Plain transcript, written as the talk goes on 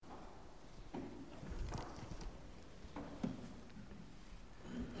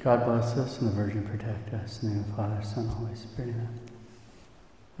God bless us and the Virgin protect us. In the name of the Father, Son, and Holy Spirit. Amen.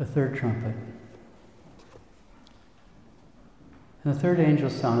 The third trumpet. And the third angel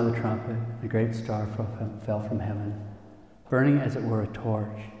sounded the trumpet. A great star fell from heaven, burning as it were a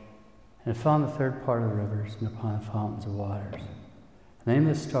torch. And it fell on the third part of the rivers and upon the fountains of waters. The name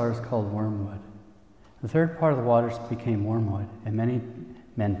of the star is called Wormwood. The third part of the waters became wormwood, and many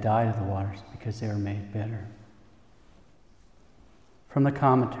men died of the waters because they were made bitter. From the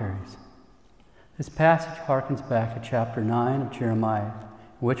commentaries. This passage harkens back to chapter 9 of Jeremiah,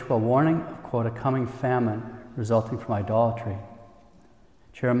 in which, while warning of, quote, a coming famine resulting from idolatry,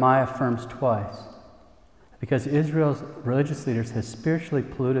 Jeremiah affirms twice that because Israel's religious leaders had spiritually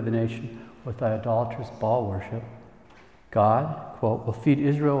polluted the nation with idolatrous Baal worship, God, quote, will feed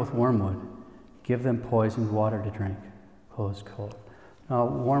Israel with wormwood, give them poisoned water to drink, close quote. Now,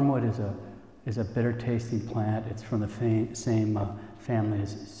 wormwood is a bitter-tasting plant. It's from the same family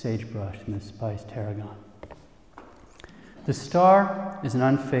as sagebrush and the spice tarragon. The star is an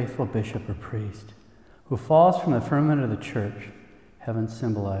unfaithful bishop or priest who falls from the firmament of the church. Heaven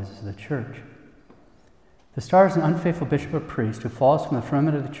symbolizes the church. The star is an unfaithful bishop or priest who falls from the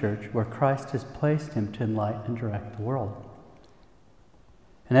firmament of the church where Christ has placed him to enlighten and direct the world.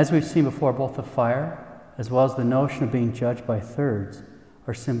 And as we've seen before, both the fire as well as the notion of being judged by thirds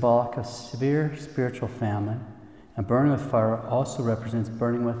are symbolic of severe spiritual famine, and burning with fire also represents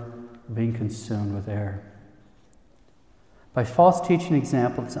burning with, being consumed with air. By false teaching and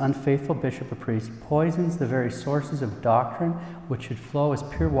example, this unfaithful bishop or priest poisons the very sources of doctrine which should flow as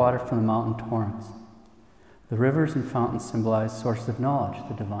pure water from the mountain torrents. The rivers and fountains symbolize sources of knowledge,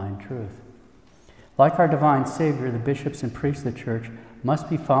 the divine truth. Like our divine Savior, the bishops and priests of the church must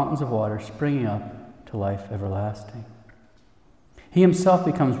be fountains of water springing up to life everlasting. He himself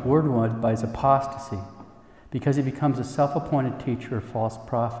becomes wormwood by his apostasy because he becomes a self-appointed teacher or false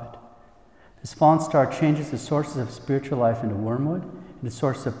prophet. This fallen star changes the sources of spiritual life into wormwood, into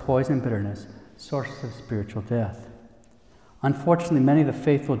sources of poison and bitterness, sources of spiritual death. Unfortunately, many of the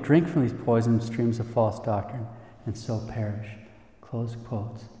faithful drink from these poisoned streams of false doctrine and so perish. Close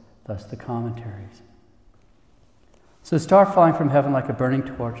quotes, thus the commentaries. So the star falling from heaven like a burning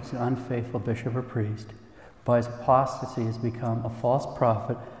torch is an unfaithful bishop or priest who by his apostasy has become a false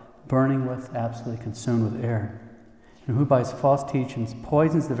prophet, burning with, absolutely consumed with air, and who by his false teachings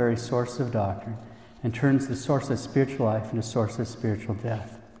poisons the very sources of doctrine and turns the source of spiritual life into a source of spiritual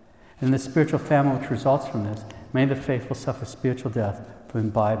death. And in the spiritual famine which results from this, many of the faithful suffer spiritual death from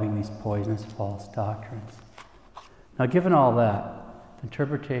imbibing these poisonous false doctrines. Now, given all that, the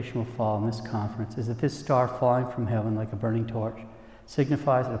interpretation will follow in this conference is that this star falling from heaven like a burning torch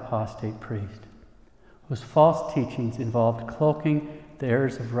signifies an apostate priest whose false teachings involved cloaking the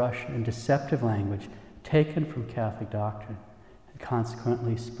errors of Russian and deceptive language taken from Catholic doctrine and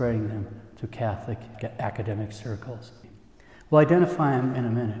consequently spreading them through Catholic academic circles. We'll identify him in a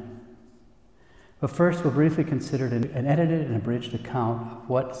minute. But first, we'll briefly consider an edited and abridged account of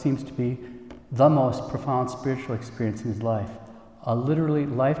what seems to be the most profound spiritual experience in his life, a literally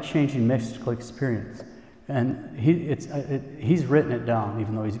life-changing mystical experience. And he's written it down,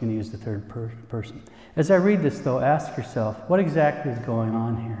 even though he's going to use the third person. As I read this, though, ask yourself, what exactly is going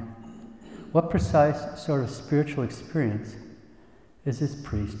on here? What precise sort of spiritual experience is this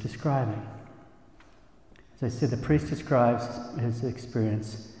priest describing? As I said, the priest describes his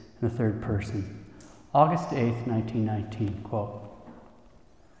experience in the third person. August 8th, 1919, quote,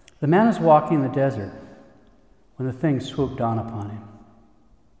 "The man was walking in the desert when the thing swooped down upon him.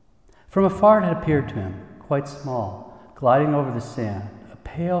 From afar it had appeared to him, quite small, gliding over the sand, a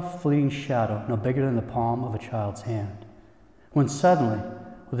pale fleeting shadow no bigger than the palm of a child's hand, when suddenly,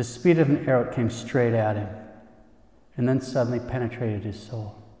 with the speed of an arrow, it came straight at him, and then suddenly penetrated his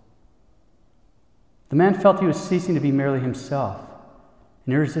soul. The man felt he was ceasing to be merely himself.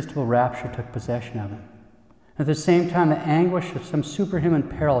 An irresistible rapture took possession of him. At the same time, the anguish of some superhuman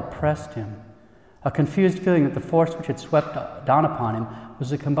peril oppressed him, a confused feeling that the force which had swept down upon him was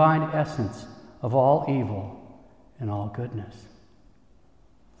the combined essence of all evil and all goodness.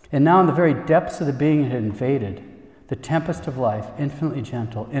 And now in the very depths of the being it had invaded, the tempest of life, infinitely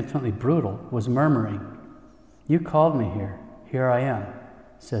gentle, infinitely brutal, was murmuring, 'You called me here. Here I am,'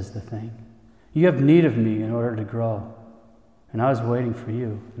 says the thing. 'You have need of me in order to grow. And I was waiting for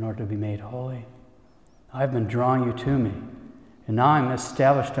you in order to be made holy. I have been drawing you to me, and now I am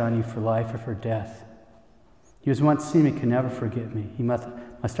established on you for life or for death. He who has once seen me can never forget me. He must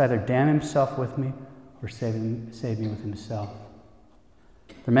either damn himself with me or save me with himself.'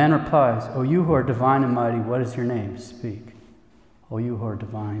 The man replies, 'O you who are divine and mighty, what is your name? Speak. O you who are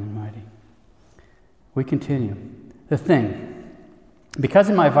divine and mighty.' We continue. The thing, Because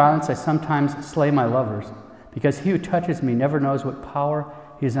in my violence I sometimes slay my lovers, because he who touches me never knows what power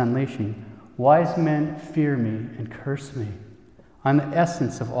he is unleashing, wise men fear me and curse me. I'm the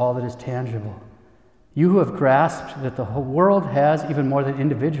essence of all that is tangible. You who have grasped that the whole world has, even more than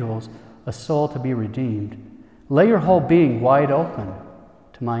individuals, a soul to be redeemed, lay your whole being wide open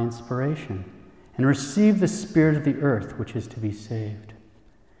to my inspiration and receive the spirit of the earth which is to be saved.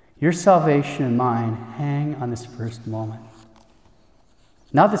 Your salvation and mine hang on this first moment.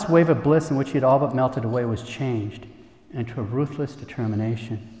 Now this wave of bliss in which he had all but melted away was changed into a ruthless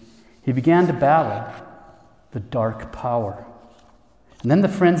determination. He began to battle the dark power. And then the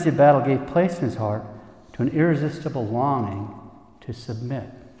frenzy of battle gave place in his heart to an irresistible longing to submit.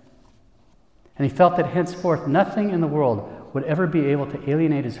 And he felt that henceforth nothing in the world would ever be able to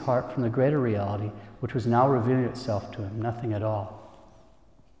alienate his heart from the greater reality which was now revealing itself to him, nothing at all.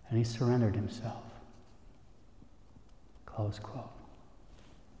 And he surrendered himself. Close quote.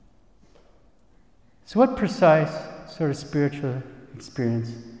 So what precise sort of spiritual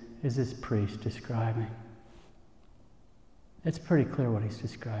experience is this priest describing? It's pretty clear what he's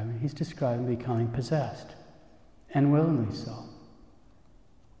describing. He's describing becoming possessed, and willingly so,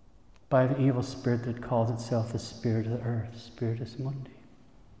 by an evil spirit that calls itself the spirit of the earth, Spiritus Mundi.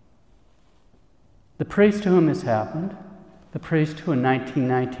 The priest to whom this happened, the priest who in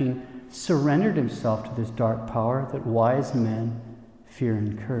 1919 surrendered himself to this dark power that wise men fear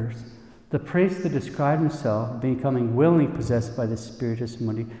and curse, the priest that described himself becoming willingly possessed by the Spiritus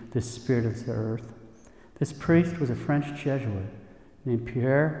Mundi, the spirit of the earth, this priest was a French Jesuit named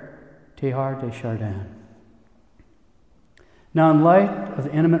Pierre Teilhard de Chardin. Now, in light of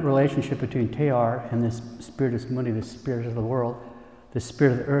the intimate relationship between Teilhard and this Spiritus Mundi, the spirit of the world, the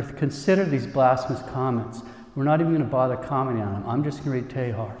spirit of the earth, consider these blasphemous comments. We're not even going to bother commenting on them. I'm just going to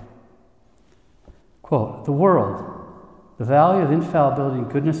read Teilhard. Quote, "The world, the value of the infallibility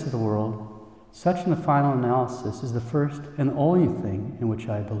and goodness of the world, such in the final analysis is the first and only thing in which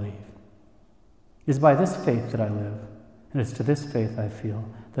I believe. It is by this faith that I live, and it's to this faith I feel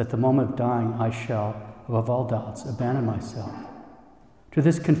that at the moment of dying I shall, above all doubts, abandon myself. To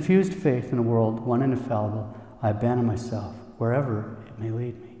this confused faith in a world, one and infallible, I abandon myself, wherever it may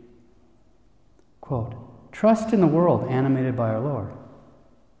lead me." Quote, "Trust in the world animated by our Lord,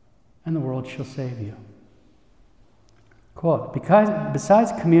 and the world shall save you." Quote, "Because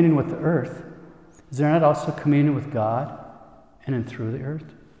besides communion with the earth, is there not also communion with God and in through the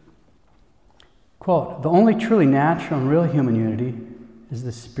earth?" Quote, "The only truly natural and real human unity is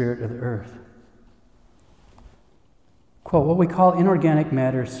the spirit of the earth." Quote, "What we call inorganic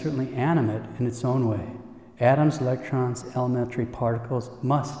matter is certainly animate in its own way. Atoms, electrons, elementary particles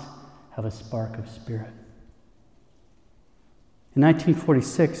must have a spark of spirit." In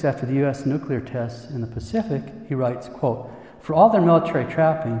 1946, after the U.S. nuclear tests in the Pacific, he writes, quote, "For all their military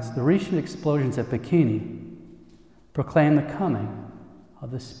trappings, the recent explosions at Bikini proclaim the coming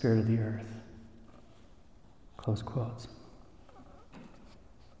of the spirit of the earth." Close quotes.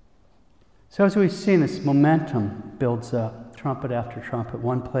 So as we've seen, this momentum builds up, trumpet after trumpet.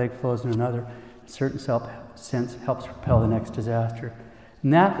 One plague flows into another. A certain sense helps propel the next disaster.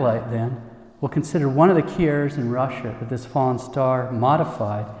 In that light, then, we'll consider one of the key errors in Russia that this fallen star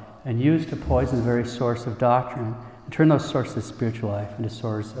modified and used to poison the very source of doctrine and turn those sources of spiritual life into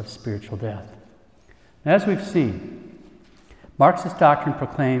sources of spiritual death. Now, as we've seen, Marxist doctrine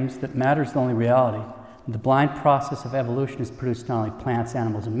proclaims that matter is the only reality, and the blind process of evolution has produced not only plants,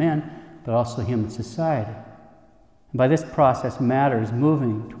 animals, and men, but also human society. And by this process, matter is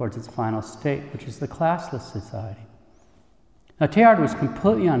moving towards its final state, which is the classless society. Now, Teilhard was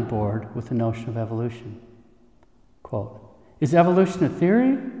completely on board with the notion of evolution. Quote, "Is evolution a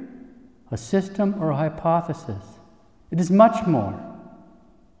theory, a system, or a hypothesis? It is much more.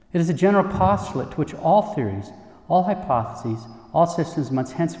 It is a general postulate to which all theories, all hypotheses, all systems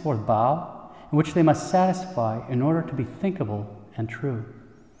must henceforth bow, and which they must satisfy in order to be thinkable and true.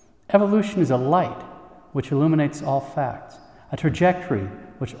 Evolution is a light which illuminates all facts, a trajectory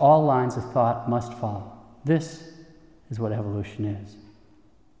which all lines of thought must follow. This is what evolution is."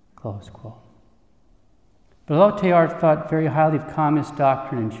 Close quote. But although Teilhard thought very highly of communist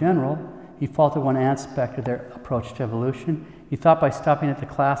doctrine in general, he faulted one aspect of their approach to evolution. He thought by stopping at the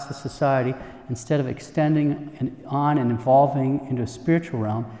classless society, instead of extending on and evolving into a spiritual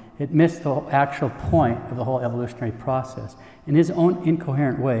realm, it missed the actual point of the whole evolutionary process. In his own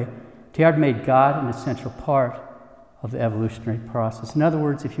incoherent way, Teilhard made God an essential part of the evolutionary process. In other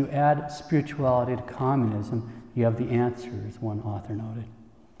words, if you add spirituality to communism, you have the answer, as one author noted.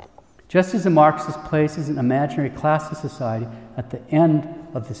 Just as the Marxist places an imaginary classless society at the end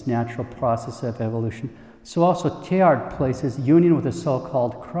of this natural process of evolution, so also Teilhard places union with the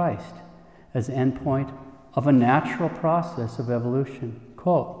so-called Christ as the endpoint of a natural process of evolution.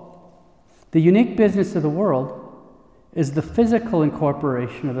 Quote, "The unique business of the world is the physical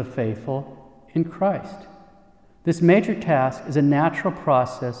incorporation of the faithful in Christ. This major task is a natural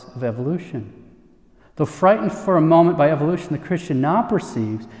process of evolution. Though frightened for a moment by evolution, the Christian now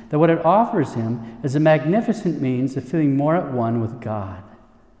perceives that what it offers him is a magnificent means of feeling more at one with God."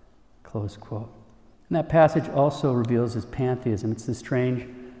 Close quote. And that passage also reveals his pantheism. It's the strange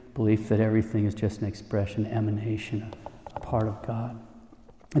belief that everything is just an expression, emanation, a part of God.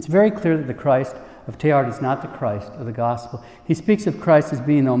 It's very clear that the Christ of Teilhard is not the Christ of the gospel. He speaks of Christ as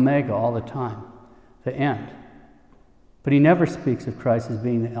being the Omega all the time, the end. But he never speaks of Christ as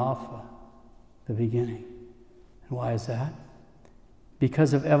being the Alpha, the beginning. And why is that?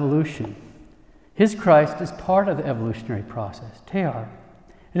 Because of evolution. His Christ is part of the evolutionary process, Teilhard.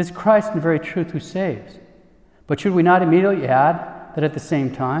 It is Christ in very truth who saves. But should we not immediately add that at the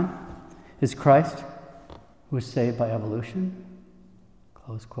same time is Christ who is saved by evolution?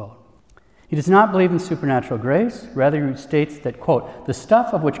 Close quote. He does not believe in supernatural grace. Rather, he states that, quote, "the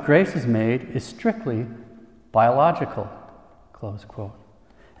stuff of which grace is made is strictly biological," close quote.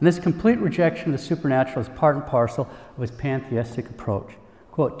 And this complete rejection of the supernatural is part and parcel of his pantheistic approach.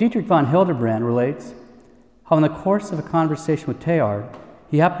 Quote, Dietrich von Hildebrand relates how in the course of a conversation with Teilhard,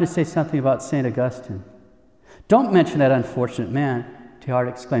 he happened to say something about St. Augustine. "Don't mention that unfortunate man," Teilhard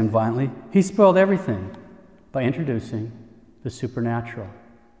exclaimed violently. "He spoiled everything by introducing the supernatural."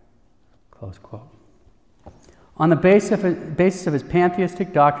 Close quote. On the basis of his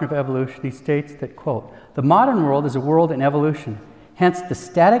pantheistic doctrine of evolution, he states that, quote, "the modern world is a world in evolution. Hence, the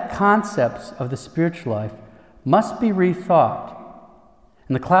static concepts of the spiritual life must be rethought,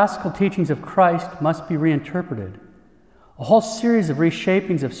 and the classical teachings of Christ must be reinterpreted. A whole series of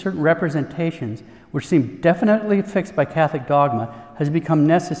reshapings of certain representations, which seem definitely fixed by Catholic dogma, has become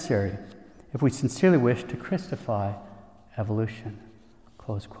necessary if we sincerely wish to Christify evolution."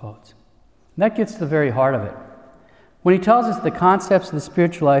 Close quotes. And that gets to the very heart of it. When he tells us the concepts of the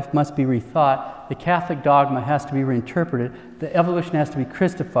spiritual life must be rethought, the Catholic dogma has to be reinterpreted, the evolution has to be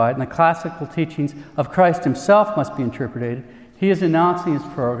Christified, and the classical teachings of Christ himself must be interpreted, he is announcing his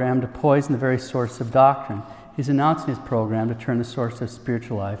program to poison the very source of doctrine. He's announcing his program to turn the source of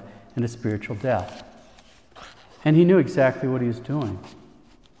spiritual life into spiritual death. And he knew exactly what he was doing.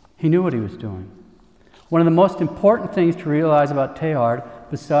 He knew what he was doing. One of the most important things to realize about Teilhard,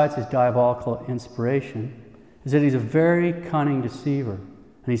 besides his diabolical inspiration, is that he's a very cunning deceiver.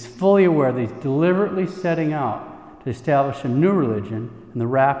 And he's fully aware that he's deliberately setting out to establish a new religion in the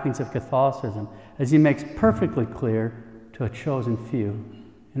wrappings of Catholicism, as he makes perfectly clear to a chosen few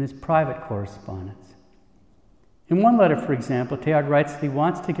in his private correspondence. In one letter, for example, Teilhard writes that he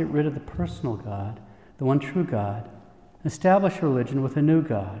wants to get rid of the personal God, the one true God, and establish a religion with a new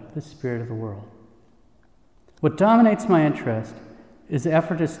God, the spirit of the world. "What dominates my interest is the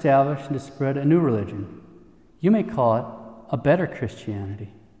effort to establish and to spread a new religion. You may call it a better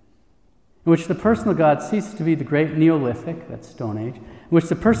Christianity, in which the personal God ceases to be the great Neolithic," that's Stone Age, "in which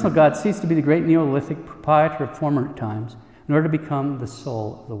the personal God ceases to be the great Neolithic proprietor of former times in order to become the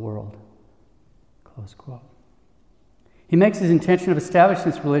soul of the world." Close quote. He makes his intention of establishing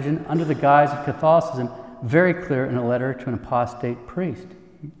this religion under the guise of Catholicism very clear in a letter to an apostate priest.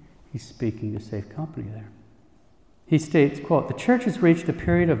 He's speaking to save company there. He states, quote, "The Church has reached a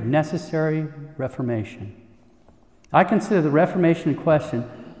period of necessary reformation. I consider the Reformation in question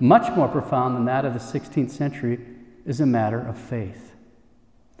much more profound than that of the 16th century is a matter of faith.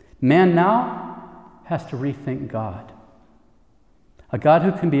 Man now has to rethink God, a God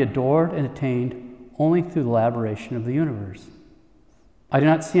who can be adored and attained only through the elaboration of the universe. I do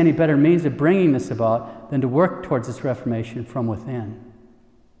not see any better means of bringing this about than to work towards this reformation from within.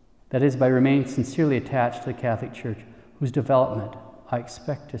 That is, by remaining sincerely attached to the Catholic Church, whose development I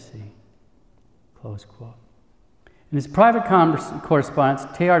expect to see." Close quote. In his private correspondence,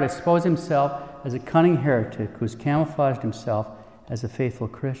 Teilhard exposed himself as a cunning heretic who has camouflaged himself as a faithful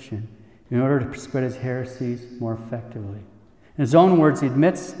Christian in order to spread his heresies more effectively. In his own words, he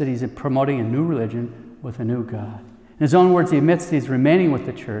admits that he's promoting a new religion with a new God. In his own words, he admits that he's remaining with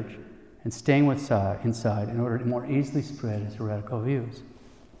the Church and staying inside in order to more easily spread his heretical views.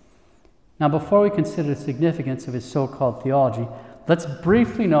 Now, before we consider the significance of his so-called theology, let's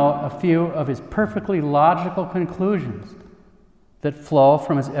briefly note a few of his perfectly logical conclusions that flow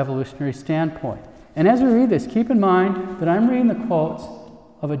from his evolutionary standpoint. And as we read this, keep in mind that I'm reading the quotes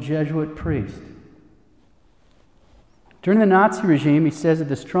of a Jesuit priest. During the Nazi regime, he says that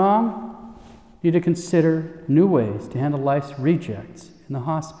the strong need to consider new ways to handle life's rejects in the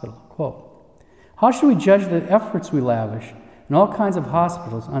hospital. Quote, How should we judge the efforts we lavish in all kinds of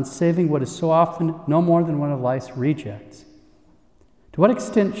hospitals on saving what is so often no more than one of life's rejects? To what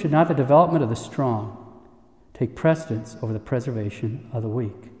extent should not the development of the strong take precedence over the preservation of the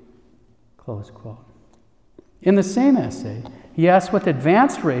weak? Close quote. In the same essay, he asked what the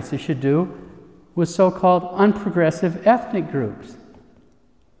advanced races should do with so-called unprogressive ethnic groups.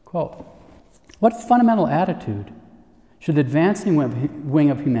 Quote, what fundamental attitude should the advancing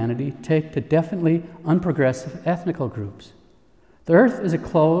wing of humanity take to definitely unprogressive ethnical groups? The earth is a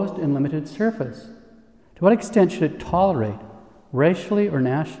closed and limited surface. To what extent should it tolerate, racially or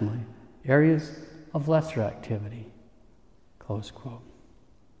nationally, areas of lesser activity? Close quote.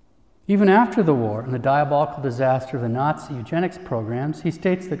 Even after the war and the diabolical disaster of the Nazi eugenics programs, he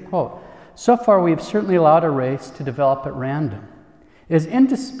states that, quote, so far we have certainly allowed a race to develop at random. It is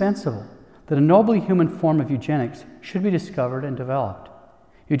indispensable that a nobly human form of eugenics should be discovered and developed.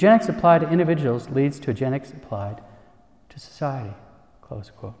 Eugenics applied to individuals leads to eugenics applied to society, close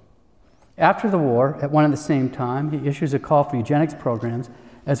quote. After the war, at one and the same time, he issues a call for eugenics programs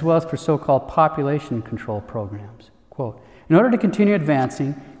as well as for so-called population control programs. Quote, in order to continue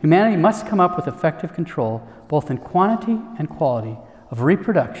advancing, humanity must come up with effective control, both in quantity and quality, of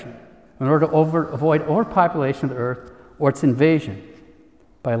reproduction in order to avoid overpopulation of the earth or its invasion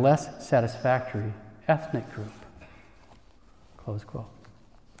by a less satisfactory ethnic group. Close quote.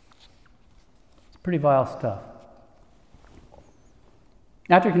 It's pretty vile stuff.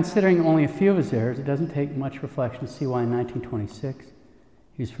 After considering only a few of his errors, it doesn't take much reflection to see why in 1926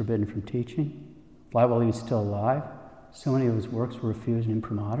 he was forbidden from teaching, why while he was still alive, so many of his works were refused in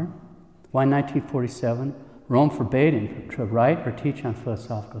imprimatur, why in 1947 Rome forbade him to write or teach on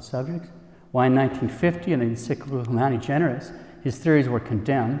philosophical subjects, why in 1950 in the encyclical Humani Generis his theories were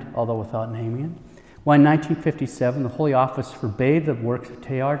condemned, although without naming it, why in 1957 the Holy Office forbade the works of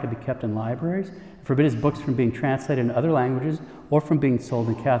Teilhard to be kept in libraries, and forbid his books from being translated into other languages or from being sold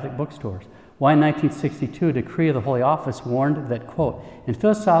in Catholic bookstores. Why in 1962 a decree of the Holy Office warned that, quote, in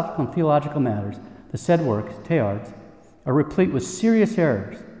philosophical and theological matters, the said works, Teilhard's, are replete with serious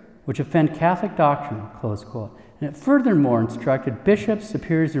errors which offend Catholic doctrine, close quote. And it furthermore instructed bishops,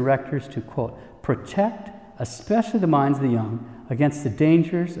 superiors, and rectors to, quote, protect, especially the minds of the young, against the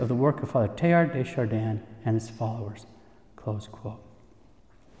dangers of the work of Father Teilhard de Chardin and his followers, close quote.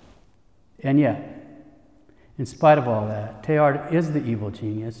 And yet, in spite of all that, Teilhard is the evil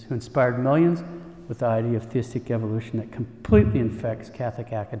genius who inspired millions with the idea of theistic evolution that completely infects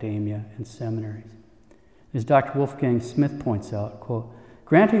Catholic academia and seminaries. As Dr. Wolfgang Smith points out, quote,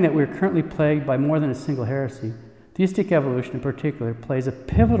 granting that we are currently plagued by more than a single heresy, theistic evolution in particular plays a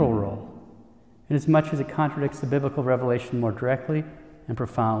pivotal role inasmuch as it contradicts the biblical revelation more directly and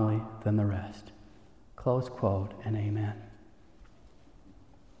profoundly than the rest. Close quote and amen.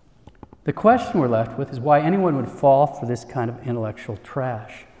 The question we're left with is why anyone would fall for this kind of intellectual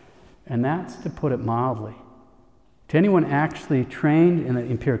trash. And that's, to put it mildly, to anyone actually trained in the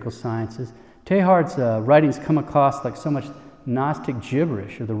empirical sciences, Teilhard's writings come across like so much Gnostic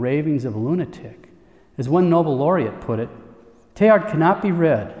gibberish or the ravings of a lunatic. As one Nobel laureate put it, Teilhard cannot be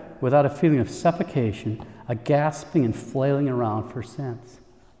read without a feeling of suffocation, a gasping and flailing around for sense.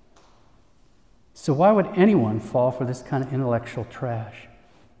 So why would anyone fall for this kind of intellectual trash?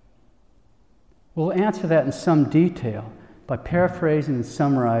 We'll answer that in some detail by paraphrasing and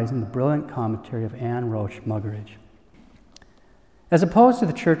summarizing the brilliant commentary of Anne Roche Muggeridge. As opposed to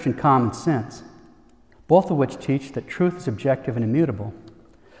the Church and common sense, both of which teach that truth is objective and immutable,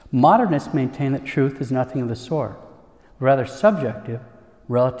 modernists maintain that truth is nothing of the sort, rather subjective,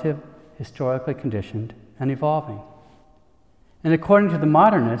 relative, historically conditioned, and evolving. And according to the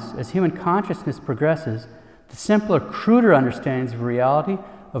modernists, as human consciousness progresses, the simpler, cruder understandings of reality,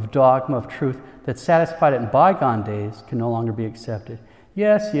 of dogma, of truth that satisfied it in bygone days can no longer be accepted.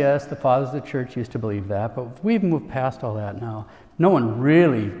 Yes, the fathers of the church used to believe that, but we've moved past all that now. No one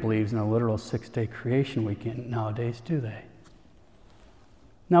really believes in a literal 6-day creation weekend nowadays, do they?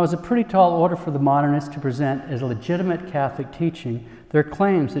 Now, it's a pretty tall order for the modernists to present as a legitimate Catholic teaching their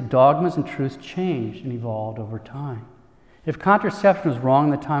claims that dogmas and truths changed and evolved over time. If contraception was wrong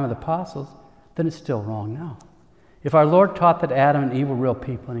in the time of the apostles, then it's still wrong now. If our Lord taught that Adam and Eve were real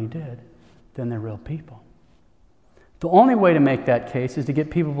people, and he did, then they're real people. The only way to make that case is to get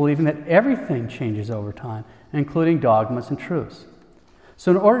people believing that everything changes over time, including dogmas and truths.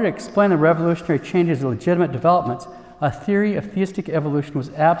 So in order to explain the revolutionary changes and legitimate developments, a theory of theistic evolution was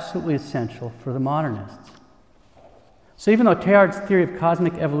absolutely essential for the modernists. So even though Teilhard's theory of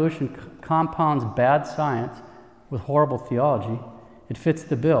cosmic evolution compounds bad science with horrible theology, it fits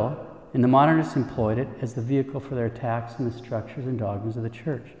the bill, and the modernists employed it as the vehicle for their attacks on the structures and dogmas of the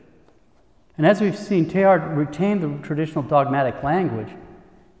church. And as we've seen, Teilhard retained the traditional dogmatic language.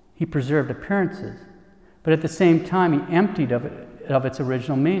 He preserved appearances, but at the same time he emptied of its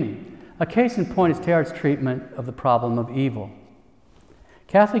original meaning. A case in point is Teilhard's treatment of the problem of evil.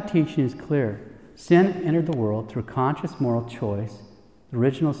 Catholic teaching is clear. Sin entered the world through conscious moral choice, the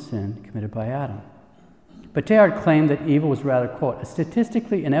original sin committed by Adam. But Teilhard claimed that evil was rather, quote, a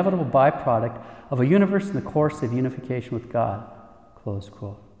statistically inevitable byproduct of a universe in the course of unification with God, close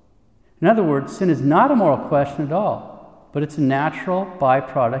quote. In other words, sin is not a moral question at all, but it's a natural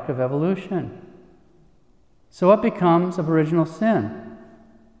byproduct of evolution. So what becomes of original sin?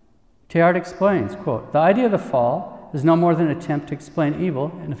 Teilhard explains, quote, the idea of the fall is no more than an attempt to explain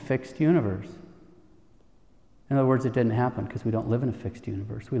evil in a fixed universe. In other words, it didn't happen because we don't live in a fixed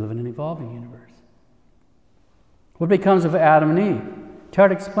universe. We live in an evolving universe. What becomes of Adam and Eve?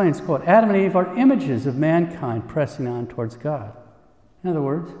 Teilhard explains, quote, Adam and Eve are images of mankind pressing on towards God. In other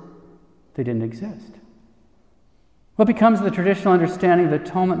words, they didn't exist. What becomes of the traditional understanding of the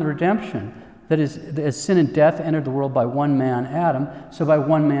atonement and redemption? That is, as sin and death entered the world by one man, Adam, so by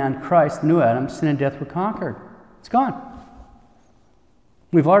one man, Christ, the new Adam, sin and death were conquered. It's gone.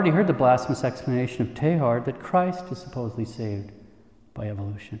 We've already heard the blasphemous explanation of Teilhard that Christ is supposedly saved by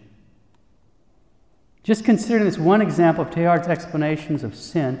evolution. Just considering this one example of Teilhard's explanations of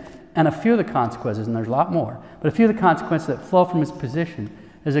sin and a few of the consequences, and there's a lot more, but a few of the consequences that flow from his position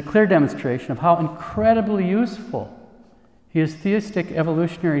is a clear demonstration of how incredibly useful his theistic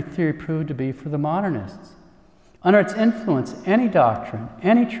evolutionary theory proved to be for the modernists. Under its influence, any doctrine,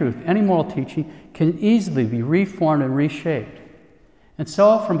 any truth, any moral teaching can easily be reformed and reshaped. And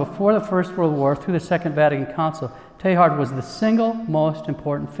so, from before the First World War through the Second Vatican Council, Teilhard was the single most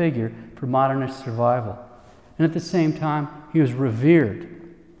important figure for modernist survival. And at the same time, he was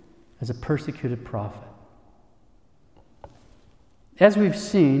revered as a persecuted prophet. As we've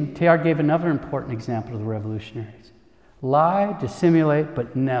seen, Teilhard gave another important example to the revolutionaries. Lie, dissimulate,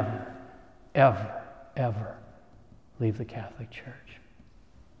 but never, ever, ever leave the Catholic Church.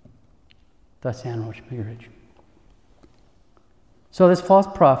 Thus Anne Roche Miggeridge. So this false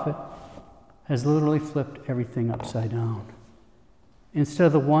prophet has literally flipped everything upside down. Instead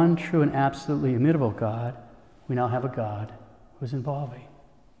of the one true and absolutely immutable God, we now have a God who's evolving.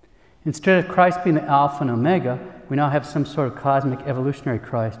 Instead of Christ being the Alpha and Omega, we now have some sort of cosmic evolutionary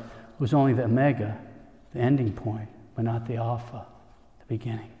Christ who's only the Omega, the ending point, but not the Alpha, the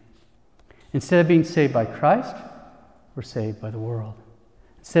beginning. Instead of being saved by Christ, we're saved by the world.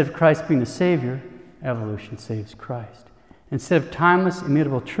 Instead of Christ being the Savior, evolution saves Christ. Instead of timeless,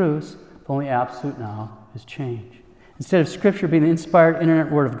 immutable truths, the only absolute now is change. Instead of Scripture being the inspired,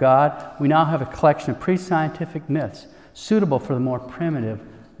 inerrant Word of God, we now have a collection of pre-scientific myths suitable for the more primitive,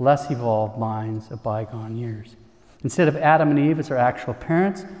 less evolved minds of bygone years. Instead of Adam and Eve as our actual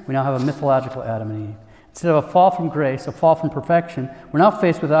parents, we now have a mythological Adam and Eve. Instead of a fall from grace, a fall from perfection, we're now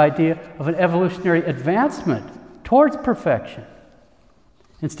faced with the idea of an evolutionary advancement towards perfection.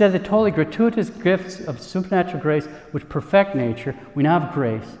 Instead of the totally gratuitous gifts of supernatural grace which perfect nature, we now have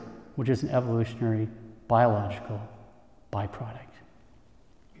grace, which is an evolutionary, biological byproduct.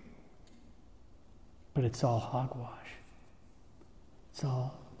 But it's all hogwash. It's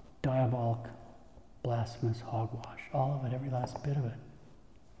all diabolic, blasphemous hogwash. All of it, every last bit of it.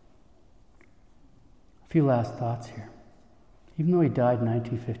 A few last thoughts here. Even though he died in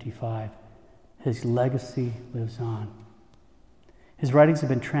 1955, his legacy lives on. His writings have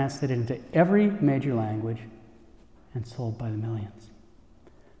been translated into every major language and sold by the millions.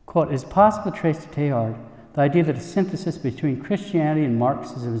 Quote, it is possible to trace to Teilhard the idea that a synthesis between Christianity and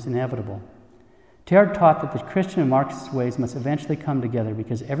Marxism is inevitable. Teilhard taught that the Christian and Marxist ways must eventually come together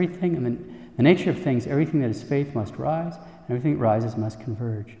because everything in the nature of things, everything that is faith must rise, and everything that rises must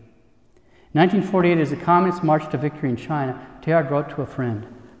converge. In 1948, as the communists marched to victory in China, Teilhard wrote to a friend,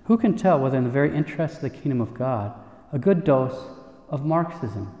 who can tell whether in the very interest of the kingdom of God, a good dose of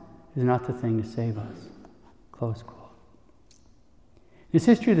Marxism is not the thing to save us. Close quote. In his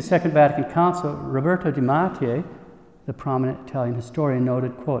history of the Second Vatican Council, Roberto Di Mattei, the prominent Italian historian,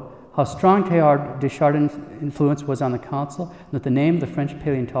 noted, quote, how strong Teilhard de Chardin's influence was on the council, and that the name of the French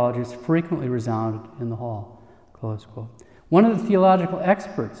paleontologist frequently resounded in the hall. Close quote. One of the theological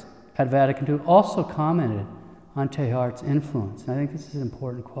experts at Vatican II also commented on Teilhard's influence, and I think this is an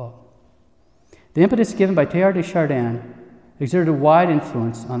important quote. The impetus given by Teilhard de Chardin exerted a wide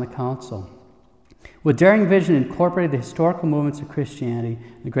influence on the council. With daring vision, incorporated the historical movements of Christianity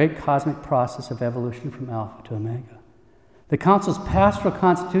and the great cosmic process of evolution from Alpha to Omega. The council's pastoral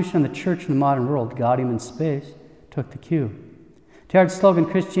constitution on the church in the modern world, Gaudium in Spes, took the cue. Teilhard's slogan,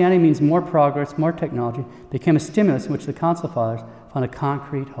 Christianity means more progress, more technology, became a stimulus in which the council fathers found a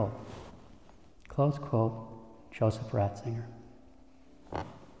concrete hope. Close quote, Joseph Ratzinger.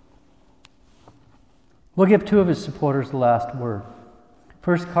 We'll give two of his supporters the last word.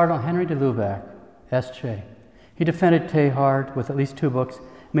 First, Cardinal Henry de Lubac, S.J. He defended Teilhard with at least two books,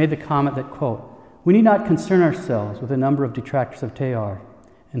 made the comment that, quote, "We need not concern ourselves with a number of detractors of Teilhard,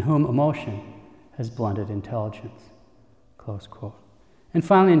 in whom emotion has blunted intelligence," close quote. And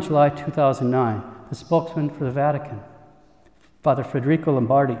finally, in July 2009, the spokesman for the Vatican, Father Federico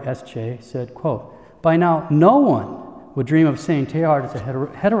Lombardi, S.J., said, quote, "By now, no one would dream of saying Teilhard is a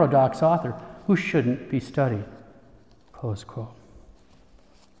heterodox author who shouldn't be studied," close quote.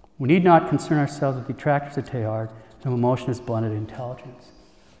 We need not concern ourselves with detractors of Teilhard, in whom emotion has blunted intelligence.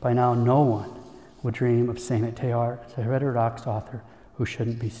 By now, no one would dream of saying that Teilhard is a heterodox author who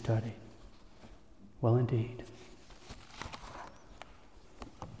shouldn't be studied. Well, indeed.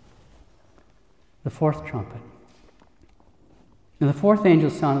 The fourth trumpet. And the fourth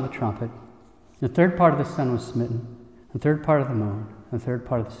angel sounded the trumpet, and the third part of the sun was smitten, and the third part of the moon, and the third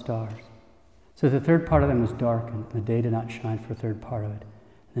part of the stars. So the third part of them was darkened, and the day did not shine for a third part of it,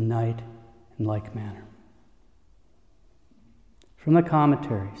 and the night in like manner. From the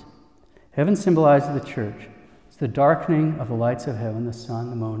commentaries, heaven symbolizes the church. It's the darkening of the lights of heaven, the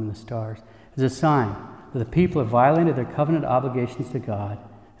sun, the moon, and the stars, is a sign that the people have violated their covenant obligations to God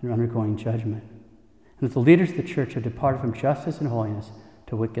and are undergoing judgment, and that the leaders of the church have departed from justice and holiness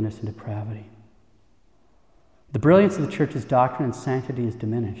to wickedness and depravity. The brilliance of the church's doctrine and sanctity is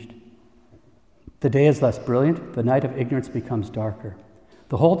diminished. The day is less brilliant, the night of ignorance becomes darker.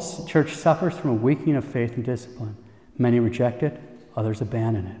 The whole church suffers from a weakening of faith and discipline. Many reject it, others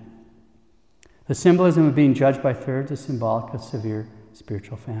abandon it. The symbolism of being judged by thirds is symbolic of severe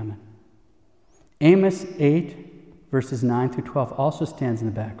spiritual famine. Amos 8, verses 9 through 12 also stands in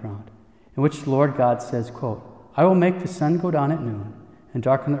the background, in which the Lord God says, quote, "I will make the sun go down at noon and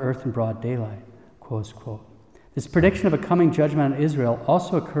darken the earth in broad daylight," close quote. This prediction of a coming judgment on Israel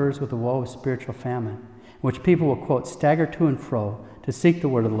also occurs with the woe of spiritual famine, in which people will, quote, "stagger to and fro to seek the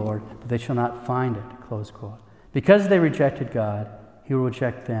word of the Lord, but they shall not find it," close quote. Because they rejected God, he will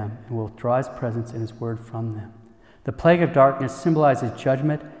reject them and will withdraw his presence and his word from them. The plague of darkness symbolizes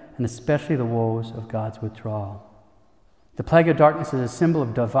judgment and especially the woes of God's withdrawal. The plague of darkness is a symbol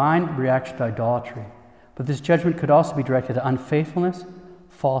of divine reaction to idolatry, but this judgment could also be directed at unfaithfulness,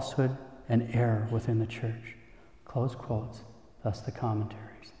 falsehood, and error within the church. Close quotes, thus the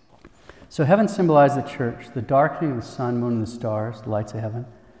commentaries. So heaven symbolizes the church, the darkening of the sun, moon, and the stars, the lights of heaven,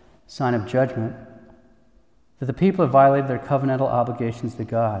 sign of judgment, that the people have violated their covenantal obligations to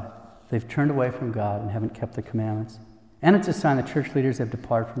God. They've turned away from God and haven't kept the commandments. And it's a sign that church leaders have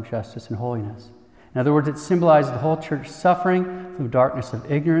departed from justice and holiness. In other words, it symbolizes the whole church suffering from the darkness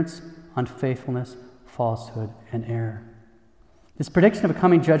of ignorance, unfaithfulness, falsehood, and error. This prediction of a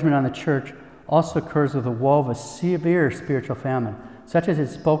coming judgment on the church also occurs with the woe of a severe spiritual famine, such as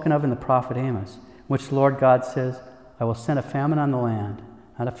is spoken of in the prophet Amos, in which the Lord God says, "I will send a famine on the land,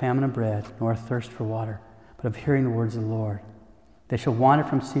 not a famine of bread, nor a thirst for water, but of hearing the words of the Lord. They shall wander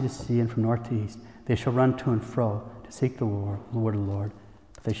from sea to sea and from north to east. They shall run to and fro to seek the word of the Lord,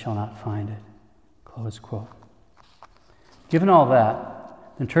 but they shall not find it." Close quote. Given all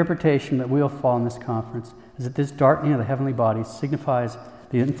that, the interpretation that we will follow in this conference is that this darkening of the heavenly bodies signifies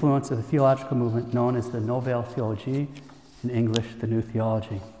the influence of the theological movement known as the Nouvelle Theologie, in English, the New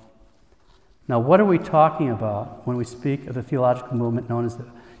Theology. Now, what are we talking about when we speak of the theological movement known as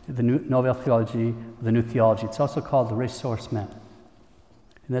the Nouvelle Theologie, the New Theology? It's also called the Ressourcement.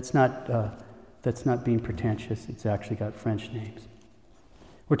 And that's not being pretentious. It's actually got French names.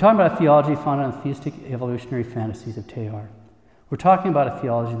 We're talking about a theology founded on the theistic evolutionary fantasies of Teilhard. We're talking about a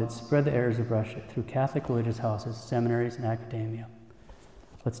theology that spread the errors of Russia through Catholic religious houses, seminaries, and academia.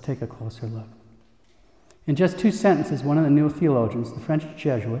 Let's take a closer look. In just 2 sentences, one of the new theologians, the French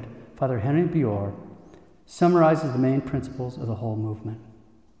Jesuit, Father Henry Biot, summarizes the main principles of the whole movement.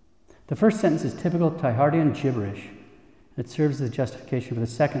 The first sentence is typical Teilhardian gibberish. It serves as a justification for the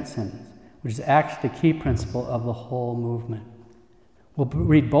second sentence, which is actually the key principle of the whole movement. We'll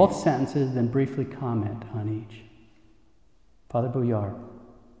read both sentences, then briefly comment on each. Father Bouillard.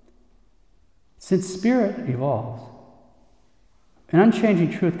 Since spirit evolves, an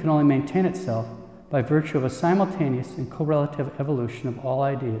unchanging truth can only maintain itself by virtue of a simultaneous and correlative evolution of all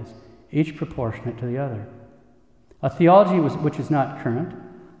ideas, each proportionate to the other. A theology which is not current,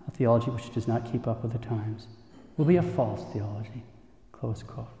 a theology which does not keep up with the times, will be a false theology. Close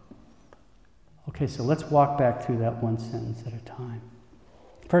quote. Okay, so let's walk back through that one sentence at a time.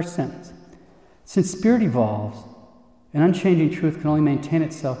 First sentence. Since spirit evolves, an unchanging truth can only maintain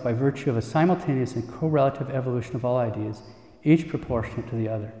itself by virtue of a simultaneous and correlative evolution of all ideas, each proportionate to the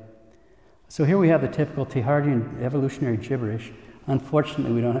other. So here we have the typical Teilhardian evolutionary gibberish.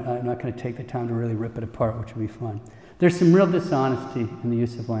 Unfortunately, I'm not going to take the time to really rip it apart, which will be fun. There's some real dishonesty in the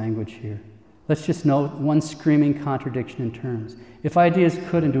use of language here. Let's just note one screaming contradiction in terms. If ideas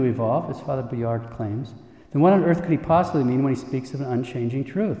could and do evolve, as Father Bouillard claims, then what on earth could he possibly mean when he speaks of an unchanging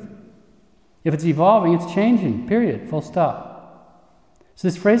truth? If it's evolving, it's changing, period, full stop. So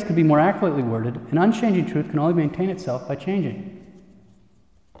this phrase could be more accurately worded: an unchanging truth can only maintain itself by changing.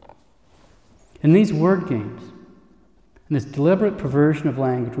 In these word games, in this deliberate perversion of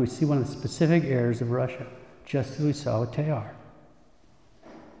language, we see one of the specific errors of Russia, just as we saw with Teilhard.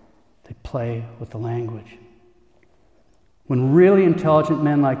 They play with the language. When really intelligent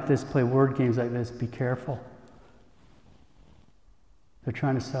men like this play word games like this, be careful. They're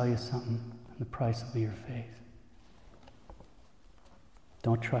trying to sell you something, and the price will be your faith.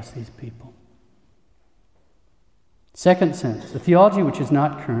 Don't trust these people. Second sense, a theology which is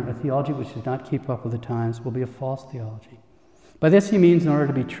not current, a theology which does not keep up with the times, will be a false theology. By this he means, in order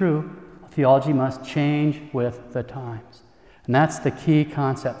to be true, a theology must change with the times. And that's the key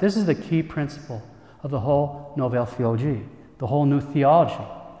concept. This is the key principle of the whole Nouvelle Theologie, the whole new theology,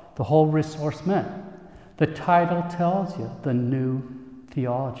 the whole ressourcement. The title tells you the new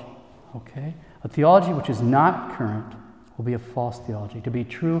theology, okay? A theology which is not current will be a false theology. To be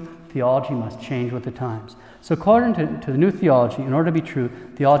true, theology must change with the times. So according to the new theology, in order to be true,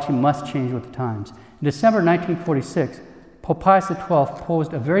 theology must change with the times. In December 1946, Pope Pius XII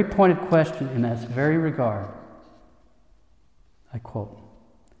posed a very pointed question in this very regard. I quote,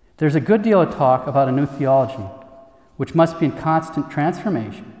 "There's a good deal of talk about a new theology, which must be in constant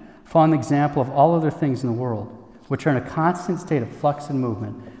transformation, following the example of all other things in the world, which are in a constant state of flux and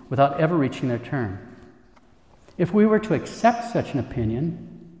movement, without ever reaching their term. If we were to accept such an opinion,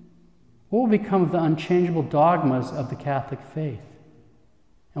 what will become of the unchangeable dogmas of the Catholic faith?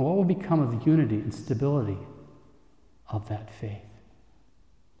 And what will become of the unity and stability of that faith?"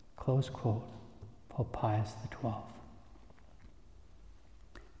 Close quote, Pope Pius XII.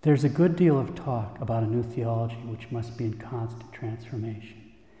 There's a good deal of talk about a new theology which must be in constant transformation.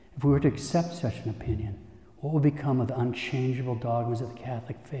 If we were to accept such an opinion, what will become of the unchangeable dogmas of the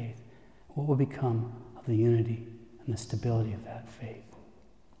Catholic faith? What will become of the unity and the stability of that faith?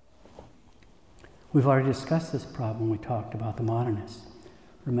 We've already discussed this problem when we talked about the modernists.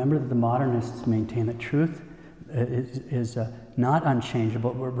 Remember that the modernists maintain that truth is not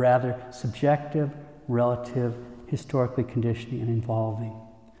unchangeable, but rather subjective, relative, historically conditioning and evolving.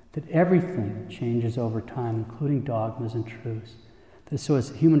 That everything changes over time, including dogmas and truths. That so as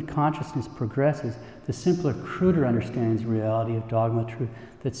human consciousness progresses, the simpler, cruder understandings of reality of dogma truth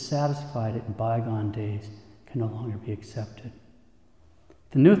that satisfied it in bygone days can no longer be accepted.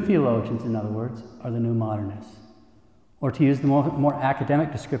 The new theologians, in other words, are the new modernists. Or to use the more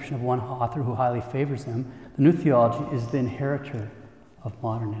academic description of one author who highly favors them, the new theology is the inheritor of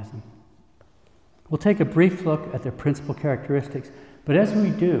modernism. We'll take a brief look at their principal characteristics, but as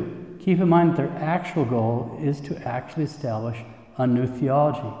we do, keep in mind that their actual goal is to actually establish a new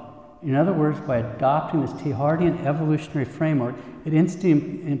theology. In other words, by adopting this Teilhardian evolutionary framework, it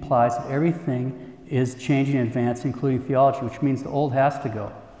instantly implies that everything is changing and advancing, including theology, which means the old has to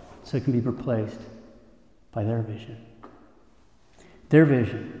go so it can be replaced by their vision. Their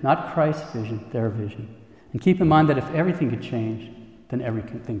vision, not Christ's vision, their vision. And keep in mind that if everything could change, then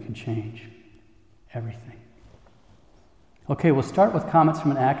everything can change. Everything. Okay, we'll start with comments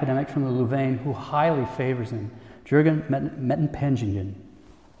from an academic from the Louvain who highly favors him, Jürgen Mettenpenningen.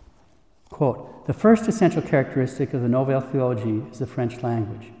 Quote, "The first essential characteristic of the Nouvelle Theologie is the French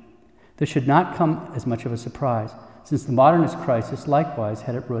language. This should not come as much of a surprise, since the modernist crisis likewise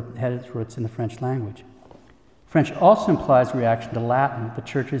had its roots in the French language. French also implies reaction to Latin, the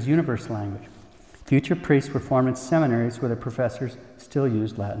Church's universal language. Future priests were formed in seminaries where their professors still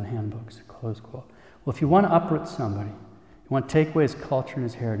used Latin handbooks." Close quote. Well, if you want to uproot somebody, you want to take away his culture and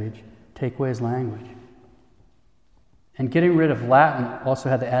his heritage, take away his language. And getting rid of Latin also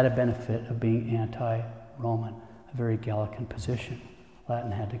had the added benefit of being anti-Roman, a very Gallican position.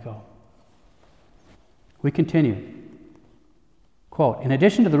 Latin had to go. We continue. Quote, "In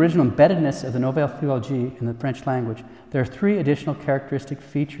addition to the original embeddedness of the Nouvelle Theologie in the French language, there are three additional characteristic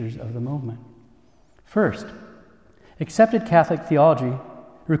features of the movement. First, accepted Catholic theology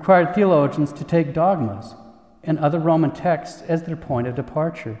required theologians to take dogmas and other Roman texts as their point of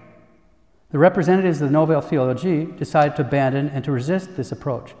departure. The representatives of the Nouvelle Theologie decided to abandon and to resist this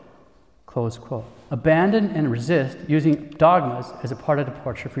approach." Close quote. Abandon and resist using dogmas as a part of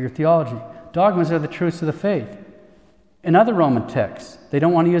departure for your theology. Dogmas are the truths of the faith. In other Roman texts, they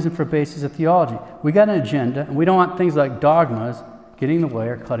don't want to use them for a basis of theology. We got an agenda, and we don't want things like dogmas getting in the way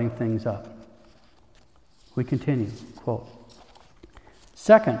or cutting things up. We continue, quote,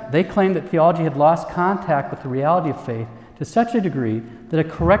 second, they claimed that theology had lost contact with the reality of faith to such a degree that a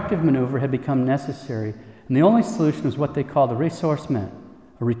corrective maneuver had become necessary, and the only solution was what they called a ressourcement,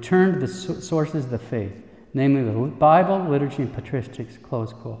 a return to the sources of the faith, namely the Bible, liturgy, and patristics,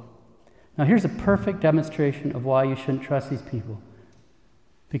 close quote. Now here's a perfect demonstration of why you shouldn't trust these people,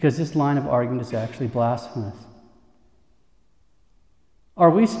 because this line of argument is actually blasphemous. Are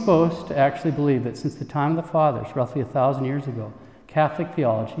we supposed to actually believe that since the time of the Fathers, roughly 1,000 years ago, Catholic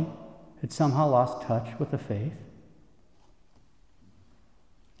theology had somehow lost touch with the faith?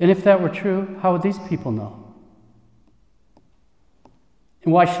 And if that were true, how would these people know?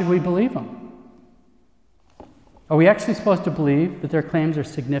 And why should we believe them? Are we actually supposed to believe that their claims are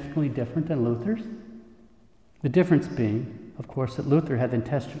significantly different than Luther's? The difference being, of course, that Luther had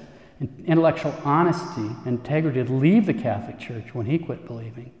the intellectual honesty and integrity to leave the Catholic Church when he quit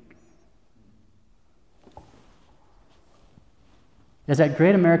believing. As that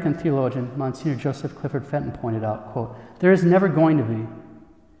great American theologian, Monsignor Joseph Clifford Fenton, pointed out, quote, there is never going to be,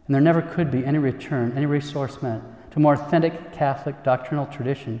 and there never could be any return, any ressourcement to more authentic Catholic doctrinal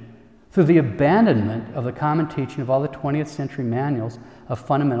tradition through the abandonment of the common teaching of all the 20th century manuals of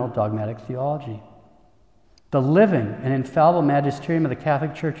fundamental dogmatic theology. The living and infallible magisterium of the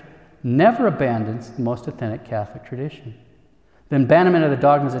Catholic Church never abandons the most authentic Catholic tradition. The abandonment of the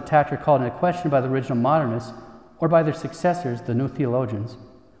dogmas attacked or called into question by the original modernists or by their successors, the new theologians,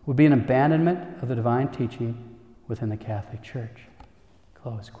 would be an abandonment of the divine teaching within the Catholic Church.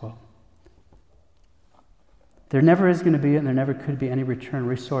 Close quote. There never is going to be and there never could be any return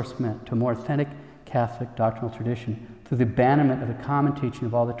ressourcement to a more authentic Catholic doctrinal tradition through the abandonment of the common teaching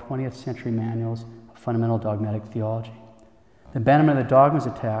of all the 20th century manuals of fundamental dogmatic theology. The abandonment of the dogmas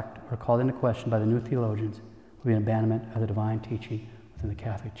attacked or called into question by the new theologians will be an abandonment of the divine teaching within the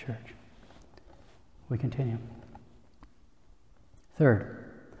Catholic Church. We continue.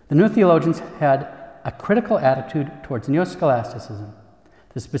 Third, the new theologians had a critical attitude towards neo-scholasticism,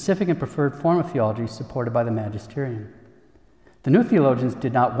 the specific and preferred form of theology supported by the magisterium. The new theologians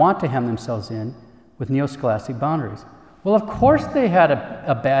did not want to hem themselves in with neo-scholastic boundaries. Well, of course they had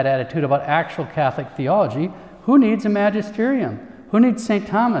a bad attitude about actual Catholic theology. Who needs a magisterium? Who needs St.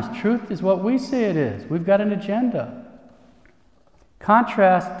 Thomas? Truth is what we say it is. We've got an agenda.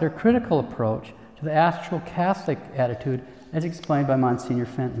 Contrast their critical approach to the actual Catholic attitude as explained by Monsignor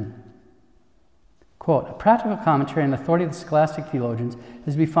Fenton. Quote, a practical commentary on the authority of the scholastic theologians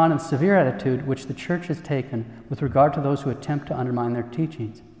is to be found in the severe attitude which the Church has taken with regard to those who attempt to undermine their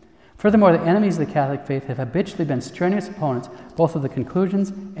teachings. Furthermore, the enemies of the Catholic faith have habitually been strenuous opponents both of the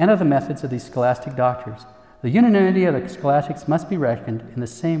conclusions and of the methods of these scholastic doctors. The unanimity of the scholastics must be reckoned in the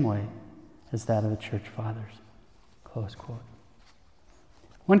same way as that of the Church Fathers. Close quote.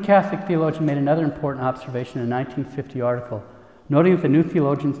 One Catholic theologian made another important observation in a 1950 article, noting that the new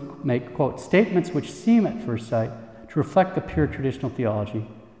theologians make, quote, statements which seem at first sight to reflect the pure traditional theology,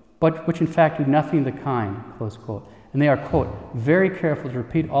 but which in fact do nothing of the kind, close quote. And they are, quote, very careful to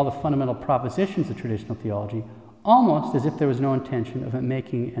repeat all the fundamental propositions of traditional theology, almost as if there was no intention of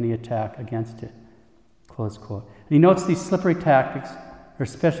making any attack against it, close quote. And he notes these slippery tactics are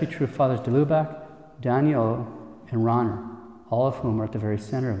especially true of Fathers de Lubac, Daniello, and Rahner, all of whom are at the very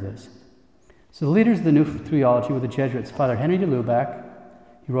center of this. So the leaders of the new theology were the Jesuits, Father Henry de Lubac,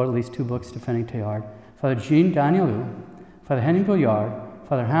 he wrote at least 2 books defending Teilhard, Father Jean Danielou, Father Henry Bouillard,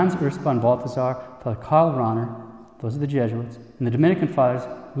 Father Hans Urban Balthasar, Father Karl Rahner, those are the Jesuits, and the Dominican Fathers,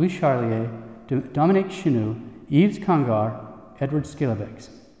 Louis Charlier, Dominique Chenu, Yves Congar, Edward Skilbeck.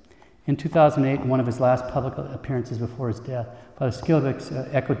 In 2008, in one of his last public appearances before his death, Father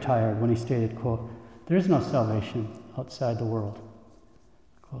Skilbeck echoed Teilhard when he stated, quote, there is no salvation outside the world,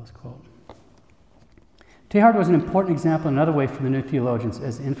 close quote. Teilhard was an important example in another way for the new theologians,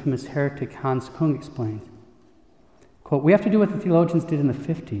 as the infamous heretic Hans Kung explains. Quote, we have to do what the theologians did in the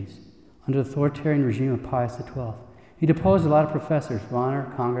 50s under the authoritarian regime of Pius XII. He deposed a lot of professors,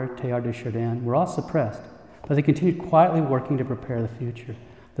 Rahner, Congar, Teilhard de Chardin, were all suppressed, but they continued quietly working to prepare the future.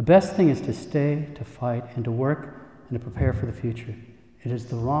 The best thing is to stay, to fight, and to work and to prepare for the future. It is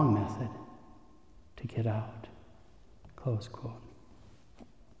the wrong method to get out, close quote.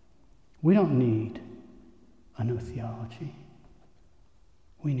 We don't need a new theology.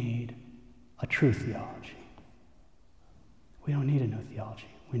 We need a true theology. We don't need a new theology.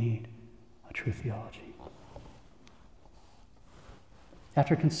 We need a true theology.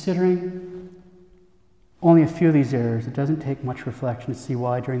 After considering only a few of these errors, it doesn't take much reflection to see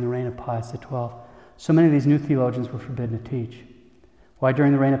why during the reign of Pius XII, so many of these new theologians were forbidden to teach. Why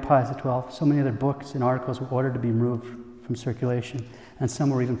during the reign of Pius XII, so many of their books and articles were ordered to be removed from circulation, and some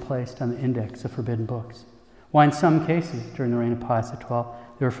were even placed on the index of forbidden books. Why in some cases, during the reign of Pius XII,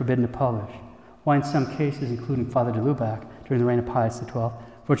 they were forbidden to publish. Why in some cases, including Father de Lubac, during the reign of Pius XII,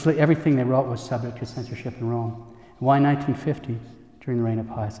 virtually everything they wrote was subject to censorship in Rome. And why in 1950, during the reign of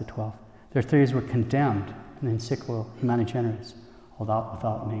Pius XII, their theories were condemned in the encyclical Humani Generis,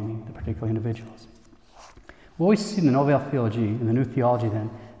 without naming the particular individuals. What we see in the Nouvelle Theologie, in the New Theology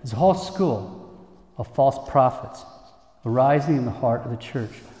then, is a whole school of false prophets arising in the heart of the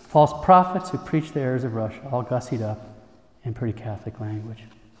church. False prophets who preach the errors of Russia, all gussied up in pretty Catholic language.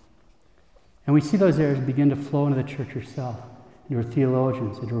 And we see those errors begin to flow into the church herself, into her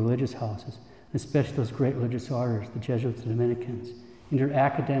theologians, into religious houses, especially those great religious orders, the Jesuits and Dominicans, into her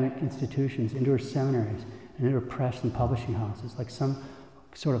academic institutions, into her seminaries, and into her press and publishing houses, like some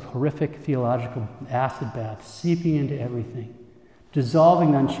sort of horrific theological acid bath seeping into everything,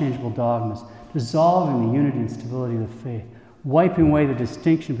 dissolving the unchangeable dogmas, dissolving the unity and stability of the faith, wiping away the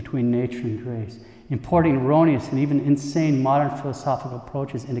distinction between nature and grace, importing erroneous and even insane modern philosophical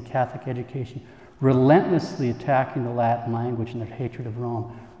approaches into Catholic education, relentlessly attacking the Latin language and their hatred of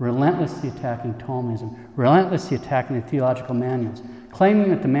Rome, relentlessly attacking Thomism, relentlessly attacking the theological manuals, claiming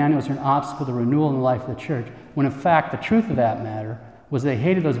that the manuals are an obstacle to renewal in the life of the church, when in fact the truth of that matter was they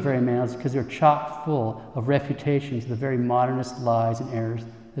hated those very manuals because they're chock full of refutations of the very modernist lies and errors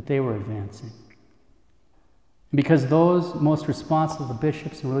that they were advancing. And because those most responsible, the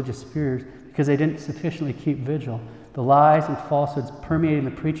bishops and religious superiors, because they didn't sufficiently keep vigil, the lies and falsehoods permeating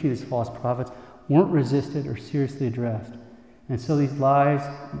the preaching of these false prophets weren't resisted or seriously addressed. And so these lies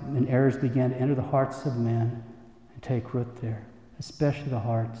and errors began to enter the hearts of men and take root there, especially the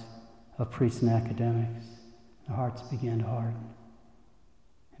hearts of priests and academics. The hearts began to harden.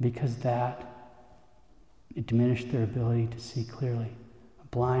 And because that, it diminished their ability to see clearly. A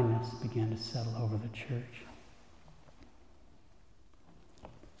blindness began to settle over the church.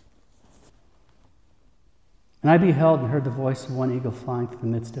 And I beheld and heard the voice of one eagle flying through the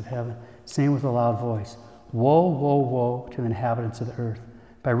midst of heaven, saying with a loud voice, Woe, woe, woe to the inhabitants of the earth,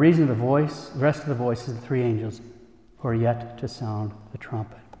 by reason of the voice, the rest of the voices of the three angels who are yet to sound the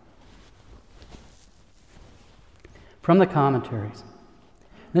trumpet. From the commentaries,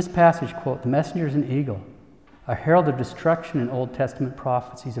 this passage, quote, the messenger is an eagle, a herald of destruction in Old Testament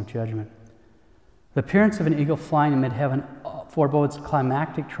prophecies of judgment. The appearance of an eagle flying in mid-heaven forebodes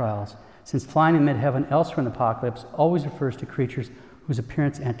climactic trials, since flying in mid-heaven elsewhere in the Apocalypse always refers to creatures whose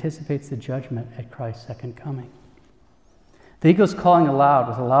appearance anticipates the judgment at Christ's second coming. The eagle is calling aloud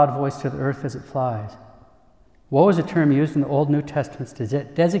with a loud voice to the earth as it flies. Woe is a term used in the Old and New Testaments to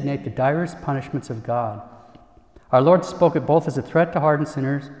designate the direst punishments of God. Our Lord spoke it both as a threat to hardened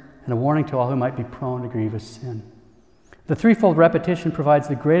sinners and a warning to all who might be prone to grievous sin. The threefold repetition provides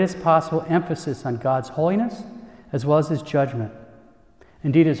the greatest possible emphasis on God's holiness as well as his judgment.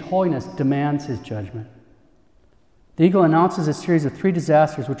 Indeed, his holiness demands his judgment. The eagle announces a series of three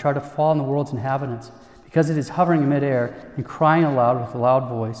disasters which are to fall on the world's inhabitants because it is hovering in midair and crying aloud with a loud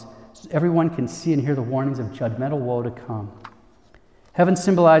voice so everyone can see and hear the warnings of judgmental woe to come. Heaven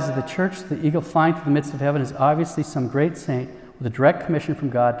symbolizes the church. The eagle flying through the midst of heaven is obviously some great saint with a direct commission from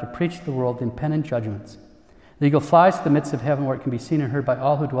God to preach to the world the impending judgments. The eagle flies to the midst of heaven where it can be seen and heard by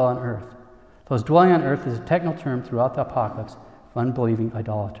all who dwell on earth. Those dwelling on earth is a technical term throughout the Apocalypse for unbelieving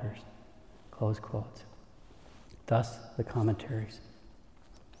idolaters. Close quotes. Thus, the commentaries.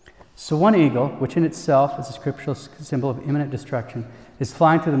 So one eagle, which in itself is a scriptural symbol of imminent destruction, is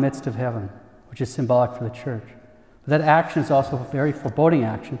flying through the midst of heaven, which is symbolic for the church. But that action is also a very foreboding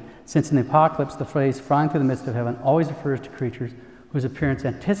action, since in the Apocalypse the phrase flying through the midst of heaven always refers to creatures whose appearance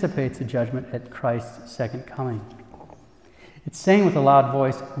anticipates the judgment at Christ's second coming. It's saying with a loud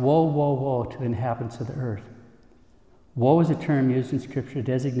voice, Woe, woe, woe to the inhabitants of the earth. Woe is a term used in Scripture to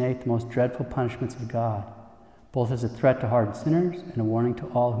designate the most dreadful punishments of God, both as a threat to hardened sinners and a warning to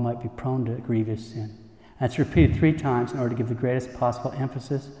all who might be prone to grievous sin. And it's repeated 3 times in order to give the greatest possible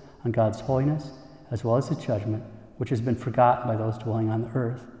emphasis on God's holiness as well as his judgment, which has been forgotten by those dwelling on the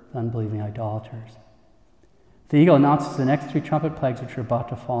earth, the unbelieving idolaters. The eagle announces the next 3 trumpet plagues which are about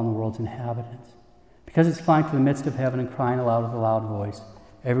to fall on the world's inhabitants. Because it's flying through the midst of heaven and crying aloud with a loud voice,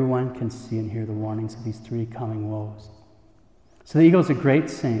 everyone can see and hear the warnings of these 3 coming woes. So the eagle is a great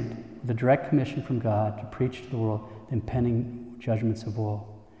saint with a direct commission from God to preach to the world the impending judgments of woe.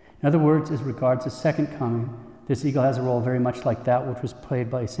 In other words, as regards the second coming, this eagle has a role very much like that which was played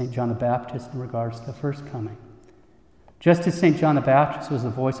by St. John the Baptist in regards to the first coming. Just as St. John the Baptist was the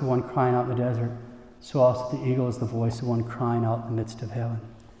voice of one crying out in the desert, so also the eagle is the voice of one crying out in the midst of heaven.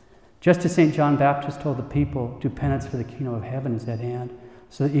 Just as St. John Baptist told the people, do penance for the kingdom of heaven is at hand,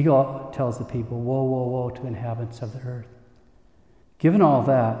 so the eagle tells the people, woe, woe, woe to the inhabitants of the earth. Given all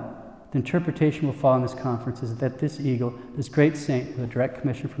that, The interpretation we'll follow in this conference is that this eagle, this great saint with a direct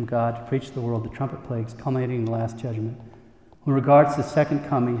commission from God to preach to the world the trumpet plagues culminating in the last judgment, in regards to the second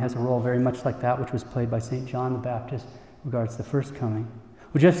coming, has a role very much like that which was played by St. John the Baptist in regards to the first coming.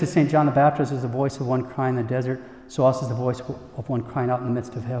 Well, just as St. John the Baptist is the voice of one crying in the desert, so also is the voice of one crying out in the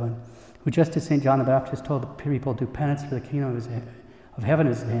midst of heaven. Well, just as St. John the Baptist told the people to do penance for the kingdom of heaven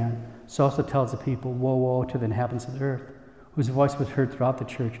is at hand, so also tells the people, woe, woe to the inhabitants of the earth, whose voice was heard throughout the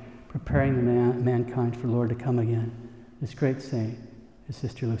church, preparing the mankind for the Lord to come again. This great saint is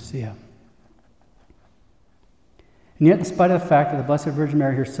Sister Lucia. And yet, in spite of the fact that the Blessed Virgin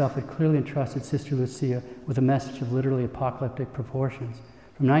Mary herself had clearly entrusted Sister Lucia with a message of literally apocalyptic proportions,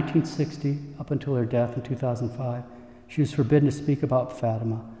 from 1960 up until her death in 2005, she was forbidden to speak about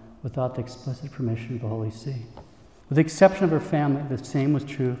Fatima without the explicit permission of the Holy See. With the exception of her family, the same was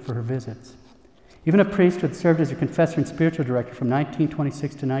true for her visits. Even a priest who had served as her confessor and spiritual director from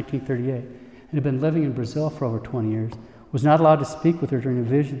 1926 to 1938 and had been living in Brazil for over 20 years was not allowed to speak with her during a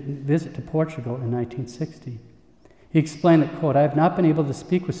visit to Portugal in 1960. He explained that, quote, I have not been able to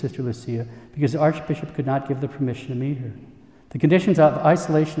speak with Sister Lucia because the Archbishop could not give the permission to meet her. The conditions of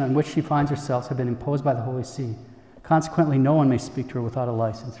isolation on which she finds herself have been imposed by the Holy See. Consequently, no one may speak to her without a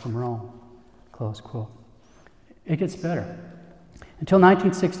license from Rome, close quote. It gets better. Until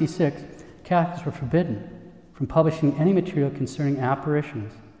 1966, Catholics were forbidden from publishing any material concerning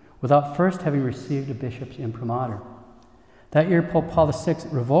apparitions without first having received a bishop's imprimatur. That year, Pope Paul VI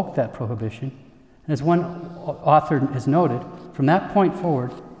revoked that prohibition, and as one author has noted, from that point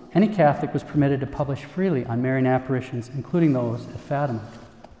forward, any Catholic was permitted to publish freely on Marian apparitions, including those at Fatima.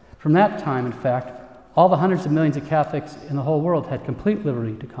 From that time, in fact, all the hundreds of millions of Catholics in the whole world had complete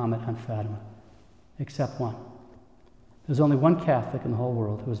liberty to comment on Fatima, except one. There was only one Catholic in the whole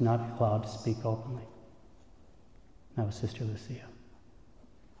world who was not allowed to speak openly. That was Sister Lucia.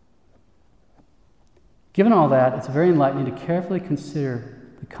 Given all that, it's very enlightening to carefully consider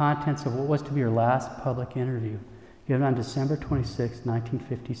the contents of what was to be her last public interview, given on December 26,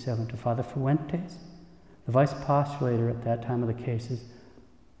 1957, to Father Fuentes, the vice postulator at that time of the cases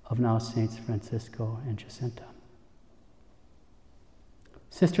of now Saints Francisco and Jacinta.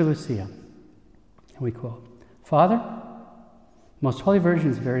 Sister Lucia, and we quote, Father, Most Holy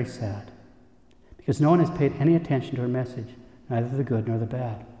Virgin is very sad, because no one has paid any attention to her message, neither the good nor the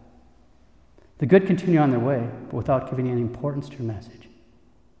bad. The good continue on their way, but without giving any importance to her message.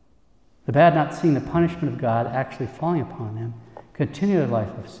 The bad, not seeing the punishment of God actually falling upon them, continue their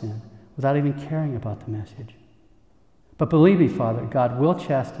life of sin without even caring about the message. But believe me, Father, God will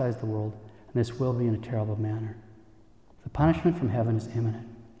chastise the world, and this will be in a terrible manner. The punishment from heaven is imminent.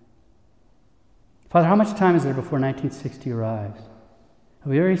 Father, how much time is there before 1960 arrives? It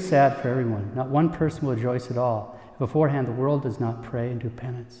will be very sad for everyone. Not one person will rejoice at all if beforehand the world does not pray and do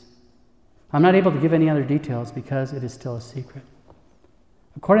penance. I'm not able to give any other details because it is still a secret.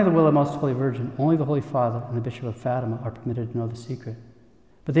 According to the will of the Most Holy Virgin, only the Holy Father and the Bishop of Fatima are permitted to know the secret.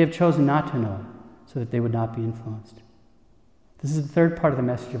 But they have chosen not to know so that they would not be influenced. This is the third part of the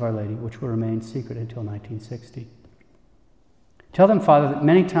message of Our Lady, which will remain secret until 1960. Tell them, Father, that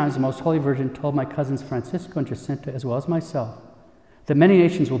many times the Most Holy Virgin told my cousins Francisco and Jacinta, as well as myself, that many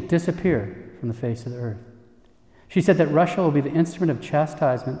nations will disappear from the face of the earth. She said that Russia will be the instrument of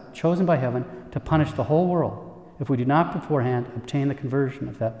chastisement chosen by heaven to punish the whole world if we do not beforehand obtain the conversion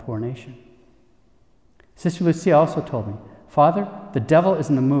of that poor nation. Sister Lucia also told me, Father, the devil is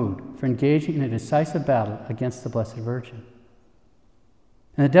in the mood for engaging in a decisive battle against the Blessed Virgin.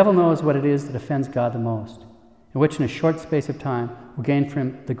 And the devil knows what it is that offends God the most, and which in a short space of time will gain for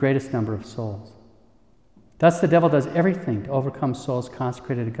him the greatest number of souls. Thus the devil does everything to overcome souls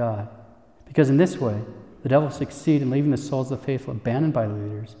consecrated to God, because in this way the devil will succeed in leaving the souls of the faithful abandoned by the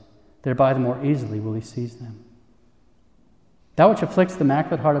leaders, thereby the more easily will he seize them. That which afflicts the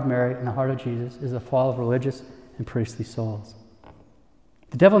Immaculate Heart of Mary and the heart of Jesus is the fall of religious and priestly souls.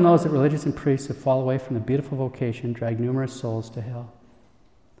 The devil knows that religious and priests who fall away from the beautiful vocation drag numerous souls to hell.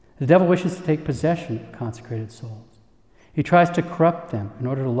 The devil wishes to take possession of consecrated souls. He tries to corrupt them in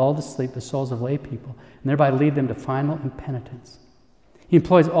order to lull to sleep the souls of lay people and thereby lead them to final impenitence. He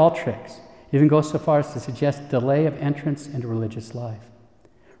employs all tricks, even goes so far as to suggest delay of entrance into religious life.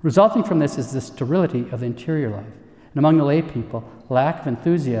 Resulting from this is the sterility of the interior life, and among the lay people, lack of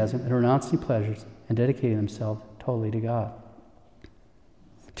enthusiasm in renouncing pleasures and dedicating themselves totally to God.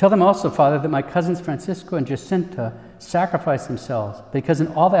 Tell them also, Father, that my cousins Francisco and Jacinta sacrificed themselves because in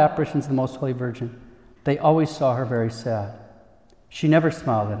all the apparitions of the Most Holy Virgin, they always saw her very sad. She never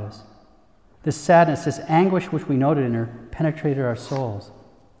smiled at us. This sadness, this anguish which we noted in her, penetrated our souls.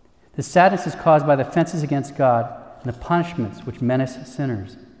 This sadness is caused by the offenses against God and the punishments which menace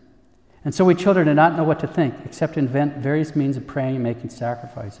sinners. And so we children did not know what to think, except to invent various means of praying and making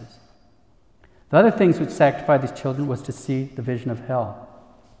sacrifices. The other things which sanctified these children was to see the vision of hell.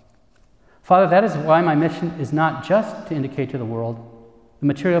 Father, that is why my mission is not just to indicate to the world the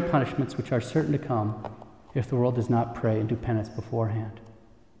material punishments which are certain to come if the world does not pray and do penance beforehand.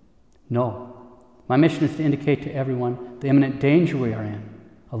 No, my mission is to indicate to everyone the imminent danger we are in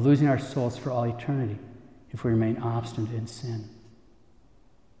of losing our souls for all eternity if we remain obstinate in sin.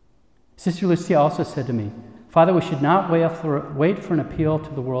 Sister Lucia also said to me, Father, we should not wait for an appeal to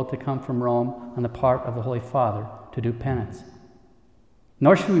the world to come from Rome on the part of the Holy Father to do penance.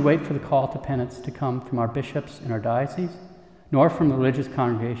 Nor should we wait for the call to penance to come from our bishops in our diocese, nor from the religious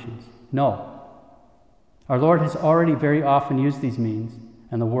congregations. No. Our Lord has already very often used these means,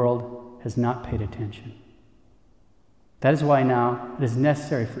 and the world has not paid attention. That is why now it is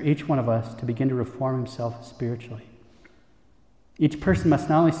necessary for each one of us to begin to reform himself spiritually. Each person must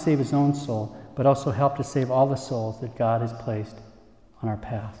not only save his own soul, but also help to save all the souls that God has placed on our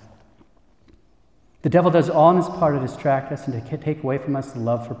path. The devil does all in his power to distract us and to take away from us the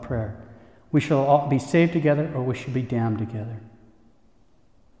love for prayer. We shall all be saved together, or we shall be damned together.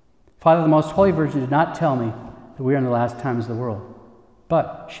 Father, the Most Holy Virgin did not tell me that we are in the last times of the world,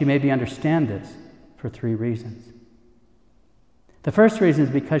 but she made me understand this for 3 reasons. The first reason is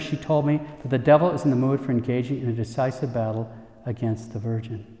because she told me that the devil is in the mood for engaging in a decisive battle against the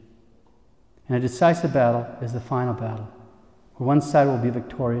Virgin. And a decisive battle is the final battle, where one side will be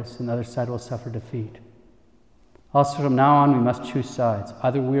victorious and the other side will suffer defeat. Also, from now on, we must choose sides.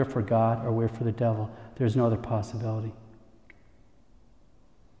 Either we are for God or we are for the devil. There is no other possibility.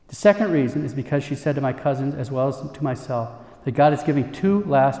 The second reason is because she said to my cousins, as well as to myself, that God is giving 2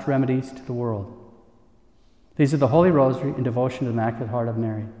 last remedies to the world. These are the Holy Rosary and devotion to the Immaculate Heart of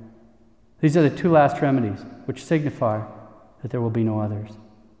Mary. These are the 2 last remedies, which signify that there will be no others.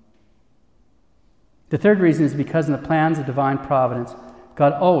 The third reason is because in the plans of divine providence,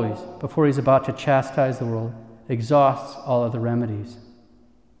 God always, before he's about to chastise the world, exhausts all other remedies.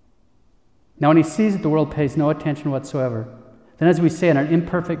 Now, when he sees that the world pays no attention whatsoever, then, as we say in our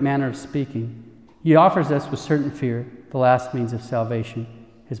imperfect manner of speaking, he offers us with certain fear the last means of salvation,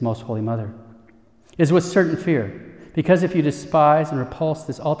 his Most Holy Mother. It is with certain fear, because if you despise and repulse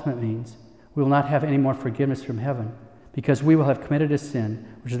this ultimate means, we will not have any more forgiveness from heaven, because we will have committed a sin,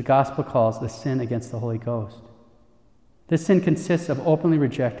 which the Gospel calls the sin against the Holy Ghost. This sin consists of openly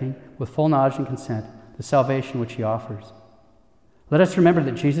rejecting, with full knowledge and consent, the salvation which he offers. Let us remember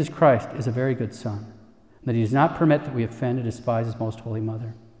that Jesus Christ is a very good Son, and that he does not permit that we offend and despise his Most Holy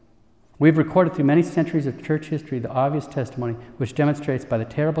Mother. We have recorded through many centuries of church history the obvious testimony which demonstrates by the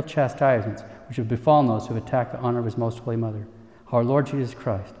terrible chastisements which have befallen those who have attacked the honor of his Most Holy Mother, how our Lord Jesus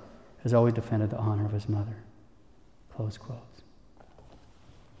Christ has always defended the honor of his Mother. Close quotes.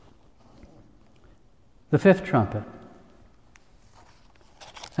 The 5th trumpet.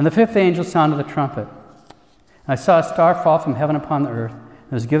 And the 5th angel sounded the trumpet. And I saw a star fall from heaven upon the earth,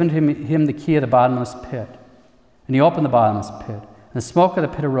 and was given to him the key of the bottomless pit. And he opened the bottomless pit, and the smoke of the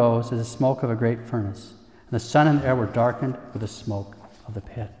pit arose as the smoke of a great furnace, and the sun and the air were darkened with the smoke of the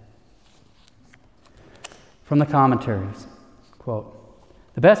pit. From the commentaries, quote,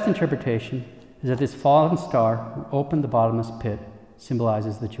 the best interpretation is that this fallen star who opened the bottomless pit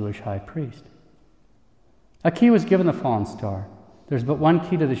symbolizes the Jewish high priest. A key was given the fallen star. There's but one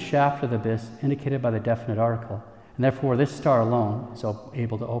key to the shaft of the abyss indicated by the definite article, and therefore this star alone is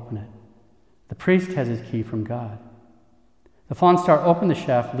able to open it. The priest has his key from God. The fallen star opened the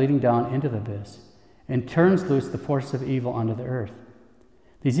shaft leading down into the abyss and turns loose the forces of evil onto the earth.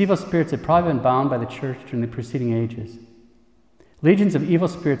 These evil spirits had probably been bound by the church during the preceding ages. Legions of evil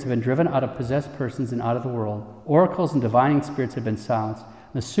spirits have been driven out of possessed persons and out of the world. Oracles and divining spirits have been silenced,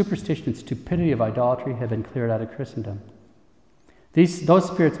 and the superstition and stupidity of idolatry have been cleared out of Christendom. Those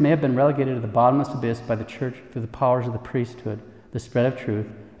spirits may have been relegated to the bottomless abyss by the church through the powers of the priesthood, the spread of truth,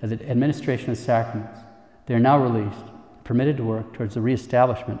 and the administration of sacraments. They are now released, permitted to work towards the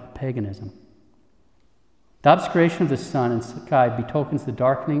reestablishment of paganism. The obscuration of the sun and sky betokens the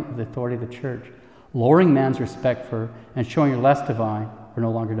darkening of the authority of the church, lowering man's respect for and showing you're less divine or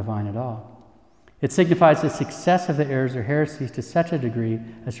no longer divine at all. It signifies the success of the errors or heresies to such a degree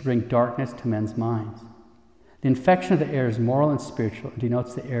as to bring darkness to men's minds. The infection of the air is moral and spiritual and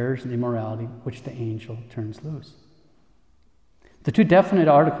denotes the errors and immorality which the angel turns loose. The 2 definite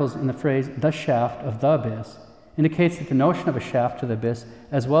articles in the phrase, the shaft of the abyss, indicates that the notion of a shaft to the abyss,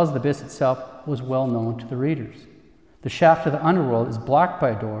 as well as the abyss itself, was well known to the readers. The shaft of the underworld is blocked by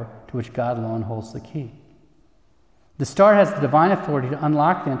a door to which God alone holds the key. The star has the divine authority to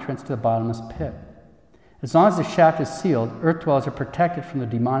unlock the entrance to the bottomless pit. As long as the shaft is sealed, earth dwellers are protected from the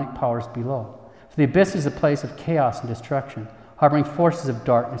demonic powers below. For the abyss is a place of chaos and destruction, harboring forces of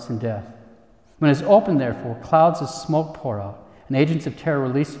darkness and death. When it is opened, therefore, clouds of smoke pour out, and agents of terror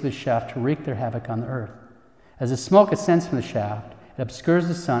released through the shaft to wreak their havoc on the earth. As the smoke ascends from the shaft, it obscures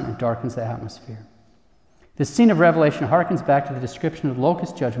the sun and darkens the atmosphere. This scene of Revelation harkens back to the description of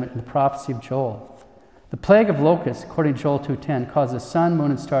locust judgment in the prophecy of Joel. The plague of locusts, according to Joel 2:10, caused the sun,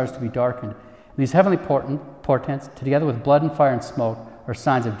 moon, and stars to be darkened. And these heavenly portents, together with blood and fire and smoke, are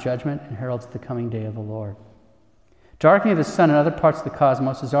signs of judgment and heralds the coming day of the Lord. Darkening of the sun and other parts of the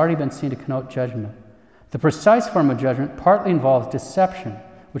cosmos has already been seen to connote judgment. The precise form of judgment partly involves deception,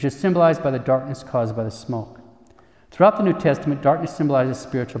 which is symbolized by the darkness caused by the smoke. Throughout the New Testament, darkness symbolizes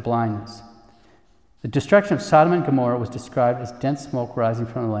spiritual blindness. The destruction of Sodom and Gomorrah was described as dense smoke rising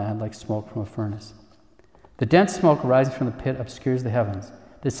from the land like smoke from a furnace. The dense smoke rising from the pit obscures the heavens.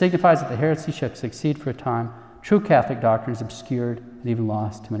 This signifies that the heresy shall succeed for a time. True Catholic doctrine is obscured and even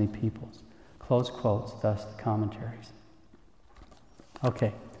lost to many peoples. Close quotes, thus the commentaries.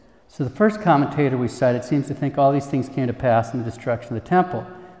 Okay, so the first commentator we cited seems to think all these things came to pass in the destruction of the temple,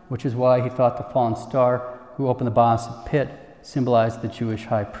 which is why he thought the fallen star who opened the bottomless pit symbolized the Jewish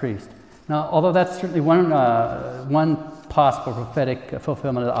high priest. Now, although that's certainly one possible prophetic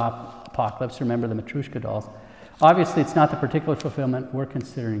fulfillment of the apocalypse, remember the Matryoshka dolls, obviously it's not the particular fulfillment we're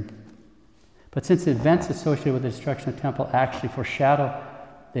considering. But since the events associated with the destruction of the temple actually foreshadow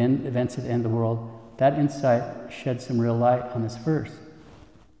the events at the end of the world, that insight sheds some real light on this verse,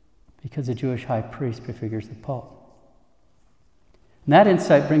 because the Jewish high priest prefigures the Pope. And that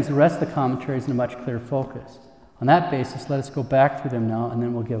insight brings the rest of the commentaries into much clearer focus. On that basis, let us go back through them now, and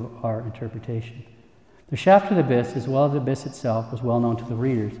then we'll give our interpretation. The shaft of the abyss, as well as the abyss itself, was well known to the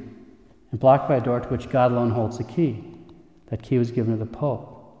readers, and blocked by a door to which God alone holds the key. That key was given to the Pope.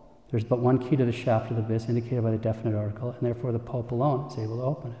 There's but one key to the shaft of the abyss, indicated by the definite article, and therefore the Pope alone is able to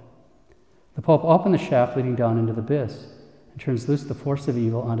open it. The Pope opened the shaft leading down into the abyss and turns loose the force of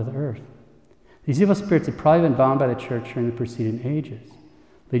evil onto the earth. These evil spirits had probably been bound by the church during the preceding ages.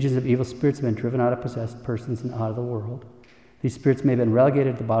 Legions of evil spirits have been driven out of possessed persons and out of the world. These spirits may have been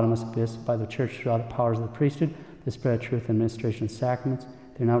relegated to the bottomless abyss by the church through the powers of the priesthood, the spread of truth and administration of sacraments.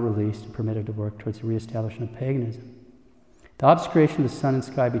 They're now released and permitted to work towards the reestablishment of paganism. The obscuration of the sun and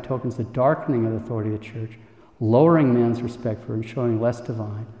sky betokens the darkening of the authority of the church, lowering men's respect for it and showing less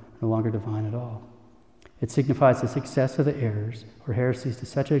divine, no longer divine at all. It signifies the success of the errors or heresies to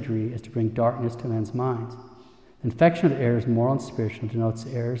such a degree as to bring darkness to men's minds. The infection of the errors, moral and spiritual, denotes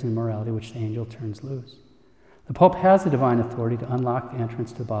the errors and immorality which the angel turns loose. The Pope has the divine authority to unlock the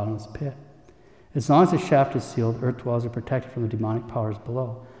entrance to the bottomless pit. As long as the shaft is sealed, earth dwellers are protected from the demonic powers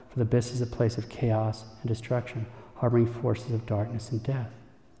below, for the abyss is a place of chaos and destruction, harboring forces of darkness and death.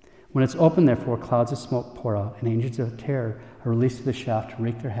 When it's open, therefore, clouds of smoke pour out, and angels of terror are released to the shaft to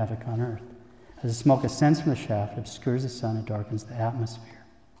wreak their havoc on earth. As the smoke ascends from the shaft, it obscures the sun and darkens the atmosphere.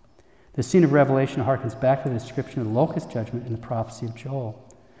 The scene of Revelation harkens back to the description of the locust judgment in the prophecy of Joel.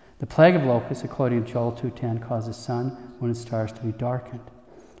 The plague of locusts, according to Joel 2:10, caused the sun, moon, and stars to be darkened.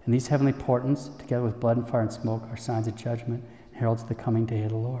 And these heavenly portents, together with blood and fire and smoke, are signs of judgment and heralds the coming day of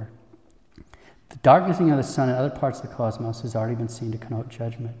the Lord. The darkening of the sun and other parts of the cosmos has already been seen to connote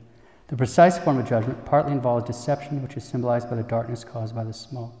judgment. The precise form of judgment partly involves deception, which is symbolized by the darkness caused by the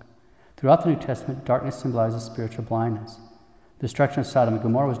smoke. Throughout the New Testament, darkness symbolizes spiritual blindness. The destruction of Sodom and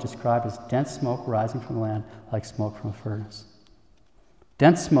Gomorrah was described as dense smoke rising from the land like smoke from a furnace.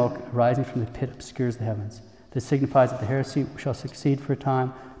 Dense smoke rising from the pit obscures the heavens. This signifies that the heresy shall succeed for a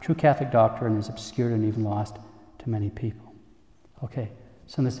time. True Catholic doctrine is obscured and even lost to many people. Okay,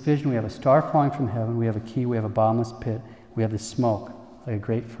 so in this vision we have a star falling from heaven, we have a key, we have a bottomless pit, we have the smoke like a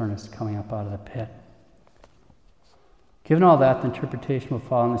great furnace coming up out of the pit. Given all that, the interpretation we'll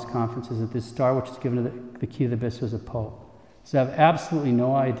follow in this conference is that this star which is given the key to the abyss was a Pope. So I have absolutely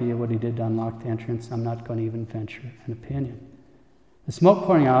no idea what he did to unlock the entrance. I'm not going to even venture an opinion. The smoke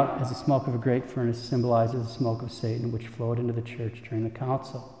pouring out as the smoke of a great furnace symbolizes the smoke of Satan, which flowed into the church during the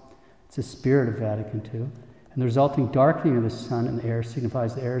council. It's the spirit of Vatican II. And the resulting darkening of the sun and the air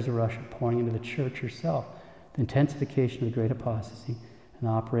signifies the errors of Russia pouring into the church herself, the intensification of the great apostasy, and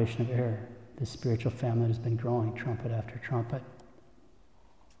the operation of error, this spiritual famine that has been growing, trumpet after trumpet.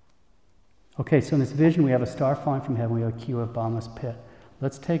 Okay, so in this vision we have a star falling from heaven, we have a key, we have a bottomless pit.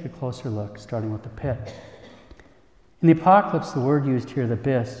 Let's take a closer look, starting with the pit. In the Apocalypse, the word used here, the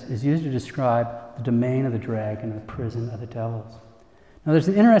abyss, is used to describe the domain of the dragon, the prison of the devils. Now there's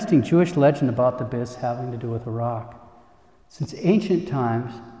an interesting Jewish legend about the abyss having to do with a rock. Since ancient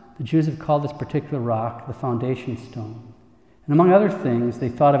times, the Jews have called this particular rock the foundation stone. And And among other things, they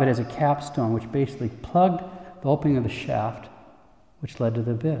thought of it as a capstone, which basically plugged the opening of the shaft, which led to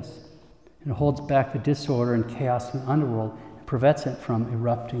the abyss. And it holds back the disorder and chaos in the underworld and prevents it from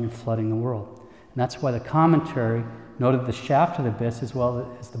erupting and flooding the world. And that's why the commentary noted the shaft of the abyss, as well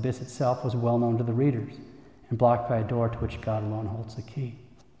as the abyss itself, was well known to the readers and blocked by a door to which God alone holds the key.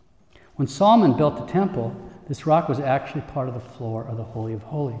 When Solomon built the temple, this rock was actually part of the floor of the Holy of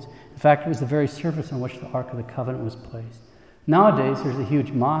Holies. In fact, it was the very surface on which the Ark of the Covenant was placed. Nowadays, there's a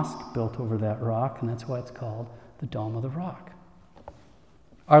huge mosque built over that rock, and that's why it's called the Dome of the Rock.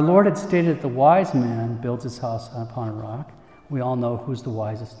 Our Lord had stated that the wise man builds his house upon a rock. We all know who's the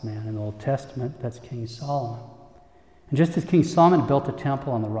wisest man in the Old Testament. That's King Solomon. And just as King Solomon built a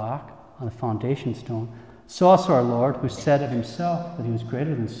temple on the rock, on the foundation stone, so also our Lord, who said of himself that he was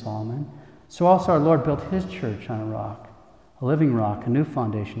greater than Solomon, so also our Lord built his church on a rock, a living rock, a new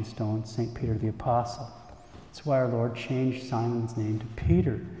foundation stone, St. Peter the Apostle. That's why our Lord changed Simon's name to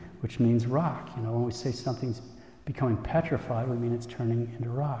Peter, which means rock. You know, when we say something's becoming petrified, we mean it's turning into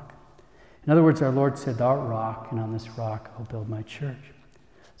rock. In other words, our Lord said, "Thou art rock, and on this rock I'll build my church."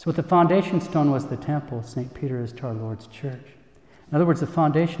 So what the foundation stone was the temple, St. Peter is to our Lord's church. In other words, the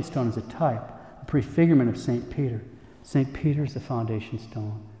foundation stone is a type, a prefigurement of St. Peter. St. Peter is the foundation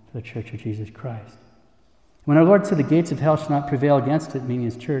stone for the Church of Jesus Christ. When our Lord said the gates of hell shall not prevail against it, meaning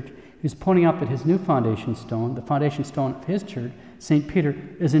his church, he was pointing up at his new foundation stone. The foundation stone of his church, St. Peter,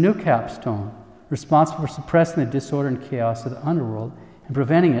 is a new capstone, responsible for suppressing the disorder and chaos of the underworld and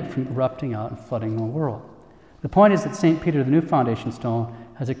preventing it from erupting out and flooding the world. The point is that St. Peter, the new foundation stone,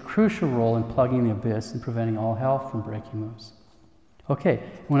 has a crucial role in plugging the abyss and preventing all hell from breaking loose. Okay,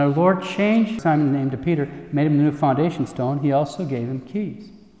 when our Lord changed Simon's name to Peter, made him the new foundation stone, he also gave him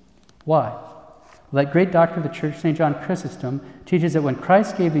keys. Why? Well, that great doctor of the church, St. John Chrysostom, teaches that when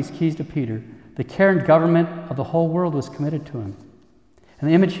Christ gave these keys to Peter, the care and government of the whole world was committed to him. And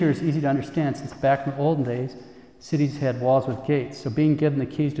the image here is easy to understand, since back in the olden days, cities had walls with gates. So being given the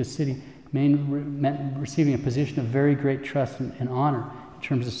keys to a city meant receiving a position of very great trust and honor in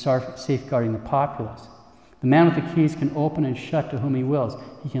terms of safeguarding the populace. The man with the keys can open and shut to whom he wills.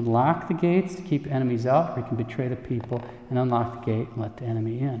 He can lock the gates to keep enemies out, or he can betray the people and unlock the gate and let the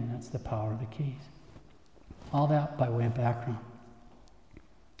enemy in. That's the power of the keys. All that by way of background.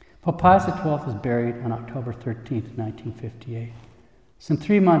 Pope Pius XII was buried on October 13th, 1958. Some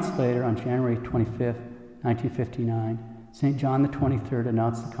 3 months later, on January 25th, 1959, St. John XXIII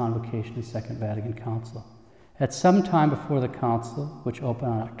announced the convocation of the Second Vatican Council. At some time before the council, which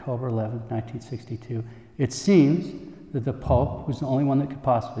opened on October 11th, 1962, it seems that the Pope, who's the only one that could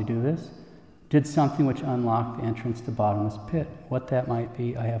possibly do this, did something which unlocked the entrance to the bottomless pit. What that might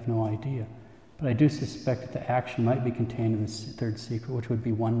be, I have no idea. But I do suspect that the action might be contained in the third secret, which would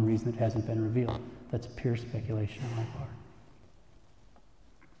be one reason it hasn't been revealed. That's pure speculation on my part.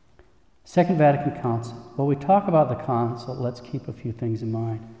 Second Vatican Council. While we talk about the council, let's keep a few things in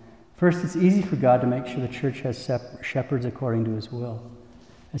mind. First, it's easy for God to make sure the church has shepherds according to his will.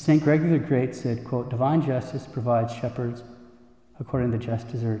 As St. Gregory the Great said, quote, "Divine justice provides shepherds according to the just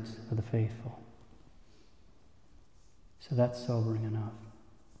deserts of the faithful." So that's sobering enough.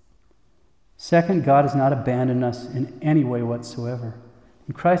 Second, God has not abandoned us in any way whatsoever.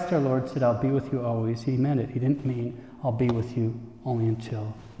 When Christ our Lord said, "I'll be with you always," he meant it. He didn't mean, "I'll be with you only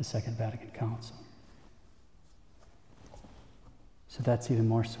until the Second Vatican Council." So that's even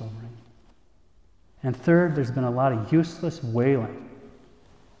more sobering. And third, there's been a lot of useless wailing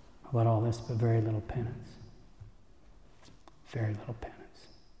about all this, but very little penance. Very little penance.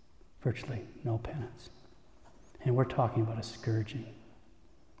 Virtually no penance. And we're talking about a scourging.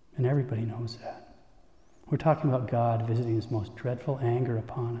 And everybody knows that. We're talking about God visiting his most dreadful anger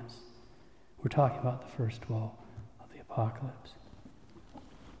upon us. We're talking about the first woe of the apocalypse.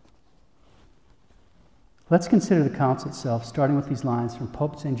 Let's consider the council itself, starting with these lines from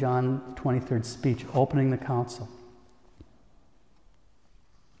Pope St. John XXIII's speech opening the council.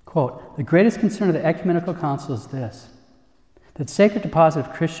 Quote, "The greatest concern of the ecumenical council is this, that the sacred deposit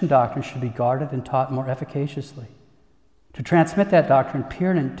of Christian doctrine should be guarded and taught more efficaciously. To transmit that doctrine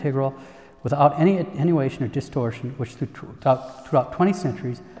pure and integral without any attenuation or distortion, which throughout 20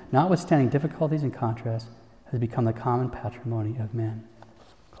 centuries, notwithstanding difficulties and contrasts, has become the common patrimony of men."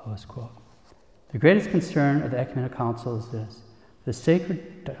 Close quote. The greatest concern of the ecumenical council is this, the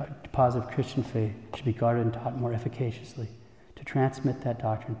sacred deposit of Christian faith should be guarded and taught more efficaciously to transmit that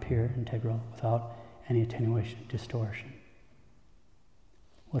doctrine pure and integral without any attenuation or distortion.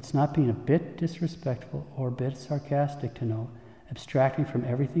 Well, it's not being a bit disrespectful or a bit sarcastic to note, abstracting from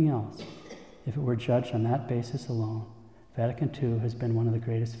everything else, if it were judged on that basis alone, Vatican II has been one of the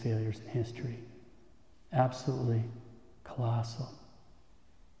greatest failures in history. Absolutely colossal.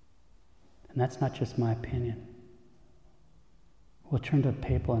 And that's not just my opinion. We'll turn to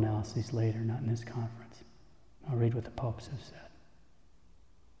papal analyses later, not in this conference. I'll read what the popes have said.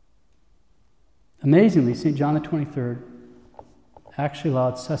 Amazingly, St. John the 23rd actually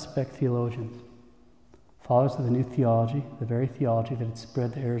allowed suspect theologians, followers of the new theology, the very theology that had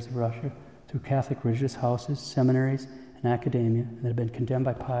spread the errors of Russia through Catholic religious houses, seminaries, and academia, and that had been condemned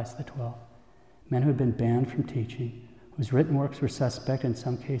by Pius XII, men who had been banned from teaching, whose written works were suspect, and in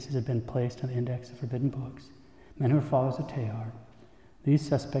some cases had been placed on the index of forbidden books, men who were followers of Teilhard. These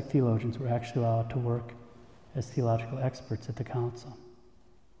suspect theologians were actually allowed to work as theological experts at the council.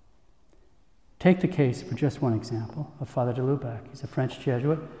 Take the case, for just one example, of Father de Lubac. He's a French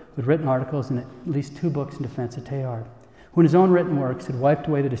Jesuit who had written articles in at least 2 books in defense of Teilhard, who in his own written works had wiped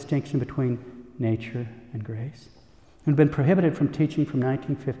away the distinction between nature and grace, and had been prohibited from teaching from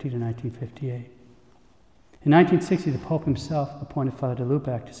 1950 to 1958. In 1960, the Pope himself appointed Father de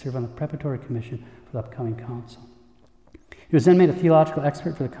Lubac to serve on the preparatory commission for the upcoming council. He was then made a theological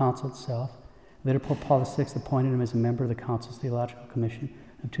expert for the council itself. Later, Pope Paul VI appointed him as a member of the council's theological commission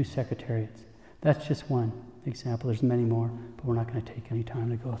of 2 secretariats. That's just one example. There's many more, but we're not going to take any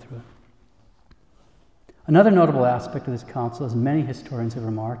time to go through it. Another notable aspect of this council, as many historians have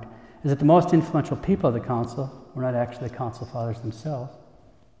remarked, is that the most influential people of the council were not actually the council fathers themselves,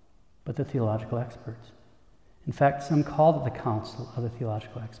 but the theological experts. In fact, some called it the council of the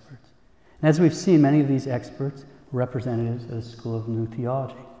theological experts. And as we've seen, many of these experts were representatives of the school of new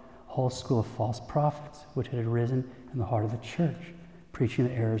theology, a whole school of false prophets, which had arisen in the heart of the church, preaching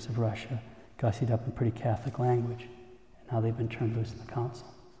the errors of Russia, gussied up in pretty Catholic language, and now they've been turned loose in the council.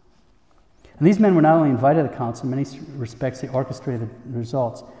 And these men were not only invited to the council, in many respects they orchestrated the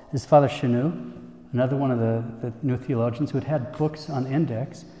results. This is Father Chanou, another one of the new theologians who had books on the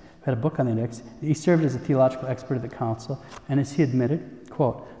index, had a book on the index. He served as a theological expert at the council, and as he admitted,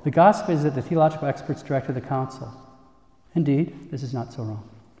 quote, "The gospel is that the theological experts directed the council. Indeed, this is not so wrong.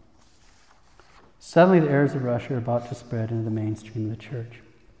 Suddenly the errors of Russia are about to spread into the mainstream of the church."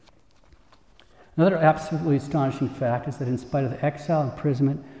 Another absolutely astonishing fact is that in spite of the exile,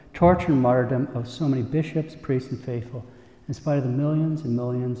 imprisonment, torture, and martyrdom of so many bishops, priests, and faithful, in spite of the millions and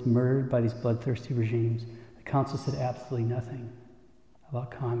millions murdered by these bloodthirsty regimes, the council said absolutely nothing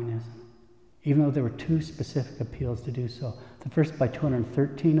about communism, even though there were 2 specific appeals to do so. The first by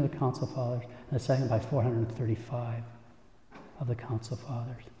 213 of the council fathers, and the second by 435 of the council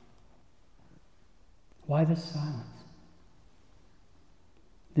fathers. Why this silence?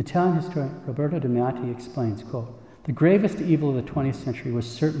 The Italian historian Roberto de Mattei explains, quote, "The gravest evil of the 20th century was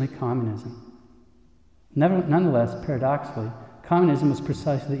certainly communism. Nonetheless, paradoxically, communism was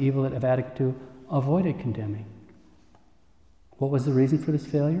precisely the evil that Vatican II avoided condemning. What was the reason for this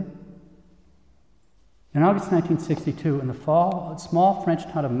failure? In August 1962, in the small French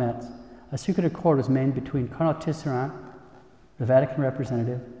town of Metz, a secret accord was made between Cardinal Tisserand, the Vatican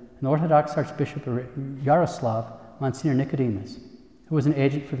representative, and the Orthodox Archbishop of Yaroslav, Monsignor Nicodemus, who was an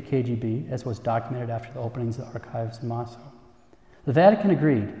agent for the KGB, as was documented after the openings of the archives in Moscow. The Vatican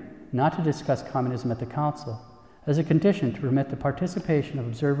agreed not to discuss communism at the council as a condition to permit the participation of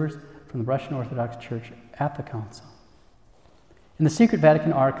observers from the Russian Orthodox Church at the council. In the secret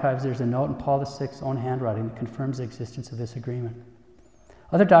Vatican archives, there's a note in Paul VI's own handwriting that confirms the existence of this agreement.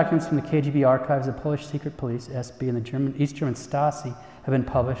 Other documents from the KGB archives, the Polish secret police, SB, and the East German Stasi have been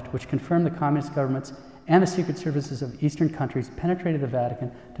published, which confirm the communist governments and the secret services of Eastern countries penetrated the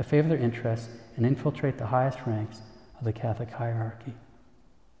Vatican to favor their interests and infiltrate the highest ranks of the Catholic hierarchy."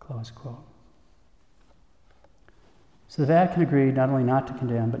 Close quote. So the Vatican agreed not only not to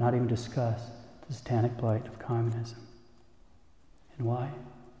condemn, but not even discuss the satanic blight of communism. And why?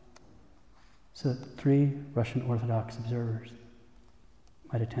 So that 3 Russian Orthodox observers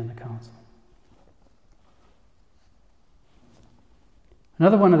might attend the council.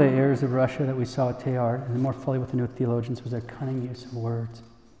 Another one of the errors of Russia that we saw at Teilhard, and more fully with the new theologians, was their cunning use of words.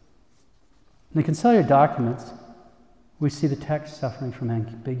 In the conciliar documents, we see the text suffering from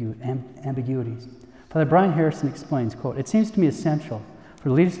ambiguities. Father Brian Harrison explains, quote, "It seems to me essential for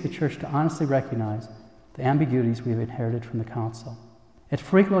the leaders of the church to honestly recognize the ambiguities we have inherited from the council. It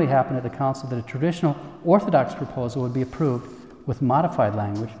frequently happened at the council that a traditional Orthodox proposal would be approved with modified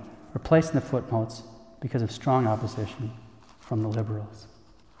language or placed in the footnotes because of strong opposition from the liberals."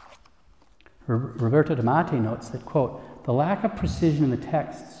 Roberto de Mattei notes that, quote, "The lack of precision in the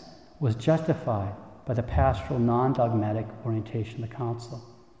texts was justified by the pastoral, non-dogmatic orientation of the council.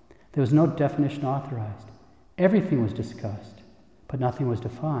 There was no definition authorized. Everything was discussed, but nothing was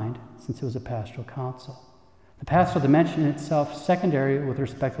defined since it was a pastoral council. The pastoral dimension in itself, secondary with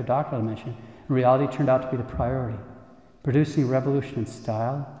respect to the doctrinal dimension, in reality turned out to be the priority. producing a revolution in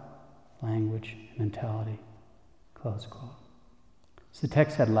style, language, and mentality. Close quote. So the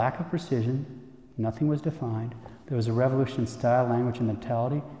text had lack of precision, nothing was defined. There was a revolution in style, language, and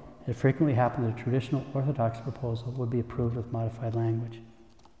mentality. It frequently happened that a traditional Orthodox proposal would be approved with modified language.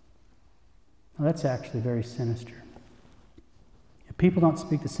 Now that's actually very sinister. If people don't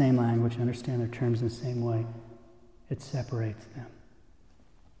speak the same language and understand their terms in the same way, it separates them.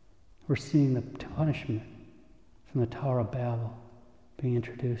 We're seeing the punishment from the Tower of Babel being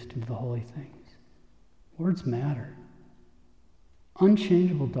introduced into the holy things. Words matter.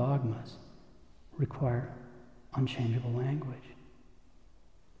 Unchangeable dogmas require unchangeable language.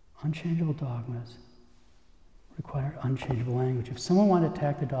 Unchangeable dogmas require unchangeable language. If someone wanted to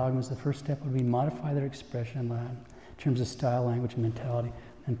attack the dogmas, the first step would be modify their expression in Latin in terms of style, language, and mentality,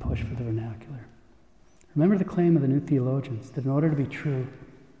 and push for the vernacular. Remember the claim of the new theologians that in order to be true,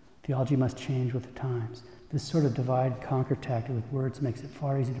 theology must change with the times. This sort of divide and conquer tactic with words makes it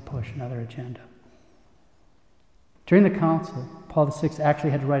far easier to push another agenda. During the council, Paul VI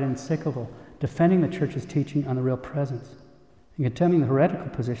actually had to write an encyclical defending the church's teaching on the real presence and condemning the heretical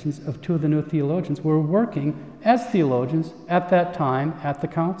positions of two of the new theologians who were working as theologians at that time at the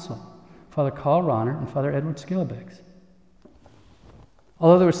council, Father Karl Rahner and Father Edward Schillebeeckx.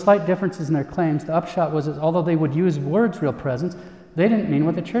 Although there were slight differences in their claims, the upshot was that although they would use words real presence, they didn't mean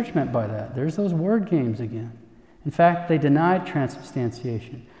what the church meant by that. There's those word games again. In fact, they denied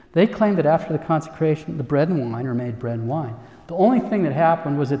transubstantiation. They claimed that after the consecration, the bread and wine are made bread and wine. The only thing that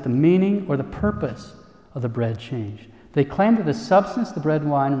happened was that the meaning or the purpose of the bread changed. They claimed that the substance of the bread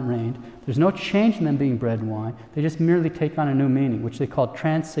and wine remained. There's no change in them being bread and wine. They just merely take on a new meaning, which they call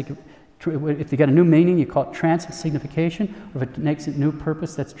if they get a new meaning, you call it transsignification, or if it makes a new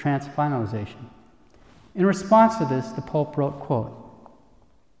purpose, that's transfinalization. In response to this, the Pope wrote, quote,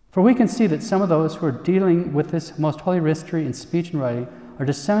 "For we can see that some of those who are dealing with this most holy mystery in speech and writing are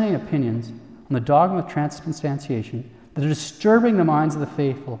disseminating opinions on the dogma of transubstantiation that are disturbing the minds of the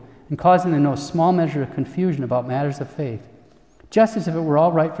faithful and causing them no small measure of confusion about matters of faith, just as if it were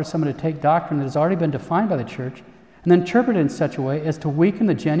all right for someone to take doctrine that has already been defined by the Church and then interpret it in such a way as to weaken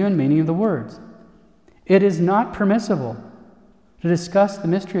the genuine meaning of the words. It is not permissible to discuss the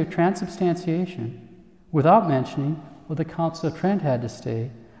mystery of transubstantiation without mentioning what the Council of Trent had to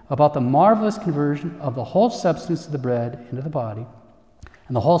say about the marvelous conversion of the whole substance of the bread into the body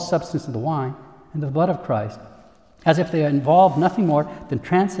and the whole substance of the wine into the blood of Christ, as if they involved nothing more than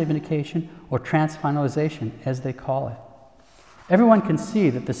transsignification or transfinalization, as they call it. Everyone can see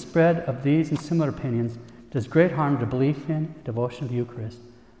that the spread of these and similar opinions does great harm to belief in and devotion to the Eucharist."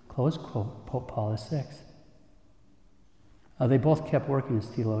 Close quote, Pope Paul VI. They both kept working as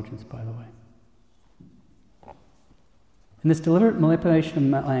theologians, by the way. In this deliberate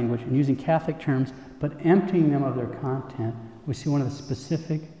manipulation of language and using Catholic terms, but emptying them of their content, we see one of the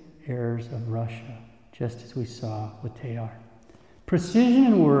specific errors of Russia, just as we saw with Teilhard. Precision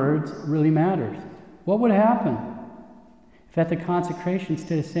in words really matters. What would happen if at the consecration,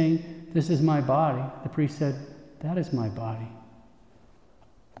 instead of saying, "This is my body," the priest said, "That is my body"?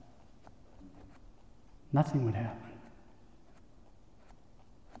 Nothing would happen.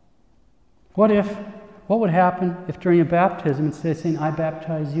 What would happen if during a baptism, instead of saying, "I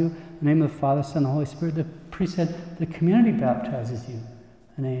baptize you in the name of the Father, Son, and the Holy Spirit," the priest said, "The community baptizes you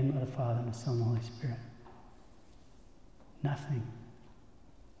in the name of the Father, and the Son, and the Holy Spirit"? Nothing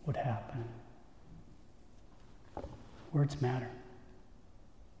would happen. Words matter.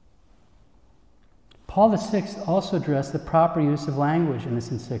 Paul VI also addressed the proper use of language in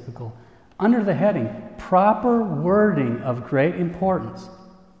this encyclical. Under the heading, "Proper Wording of Great Importance,"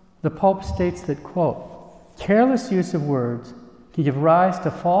 the Pope states that, quote, "Careless use of words can give rise to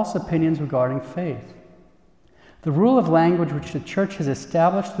false opinions regarding faith. The rule of language which the Church has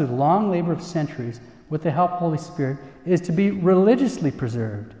established through the long labor of centuries with the help of the Holy Spirit is to be religiously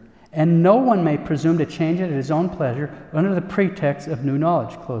preserved, and no one may presume to change it at his own pleasure under the pretext of new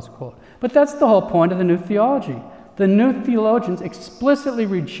knowledge," close quote. But that's the whole point of the new theology. The new theologians explicitly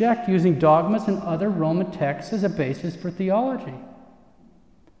reject using dogmas and other Roman texts as a basis for theology.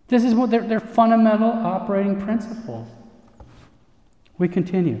 This is what their fundamental operating principles. We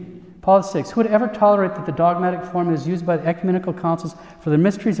continue. Paul VI, "Who would ever tolerate that the dogmatic form is used by the ecumenical councils for the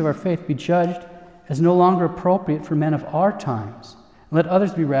mysteries of our faith be judged as no longer appropriate for men of our times, and let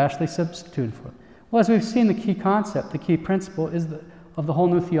others be rashly substituted for it?" Well, as we've seen, the key concept, the key principle of the whole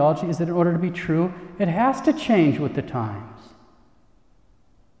new theology is that in order to be true, it has to change with the times.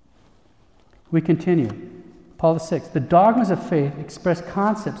 We continue. Paul VI, "The dogmas of faith express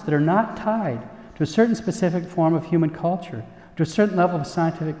concepts that are not tied to a certain specific form of human culture, to a certain level of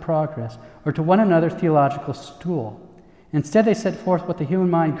scientific progress, or to one another theological school. Instead, they set forth what the human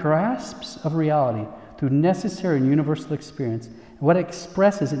mind grasps of reality through necessary and universal experience, and what it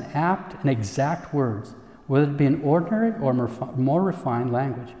expresses in apt and exact words, whether it be in ordinary or more refined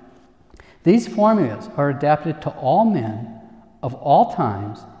language. These formulas are adapted to all men of all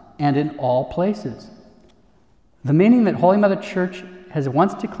times and in all places. The meaning that Holy Mother Church has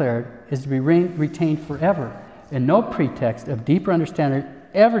once declared is to be retained forever, and no pretext of deeper understanding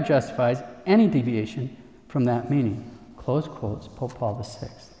ever justifies any deviation from that meaning. Close quotes, Pope Paul VI.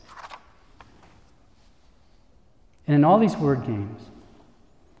 And in all these word games,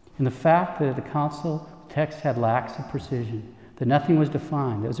 in the fact that the council text had lacks of precision, that nothing was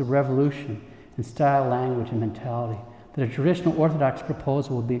defined, there was a revolution in style, language, and mentality, that a traditional Orthodox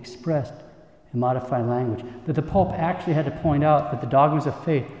proposal would be expressed in modified language, that the Pope actually had to point out that the dogmas of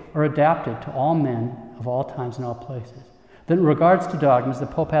faith are adapted to all men of all times and all places. That in regards to dogmas, the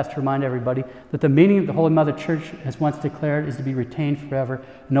Pope has to remind everybody that the meaning of the Holy Mother Church has once declared is to be retained forever.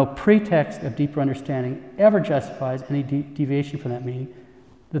 No pretext of deeper understanding ever justifies any deviation from that meaning.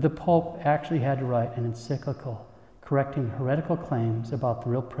 That the Pope actually had to write an encyclical correcting heretical claims about the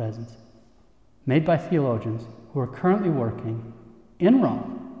real presence made by theologians who are currently working in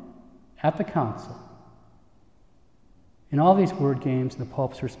Rome at the council. In all these word games and the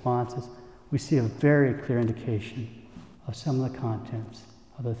Pope's responses, we see a very clear indication of some of the contents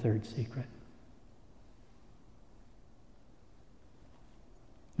of the third secret.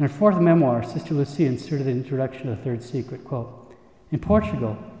 In her fourth memoir, Sister Lucia inserted the introduction to the third secret, quote, "In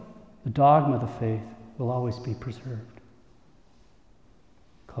Portugal, the dogma of the faith will always be preserved."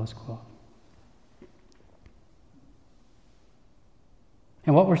 Close quote.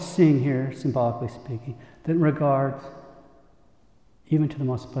 And what we're seeing here, symbolically speaking, that in regards even to the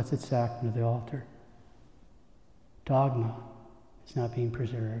most blessed sacrament of the altar, dogma is not being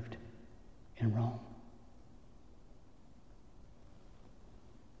preserved in Rome.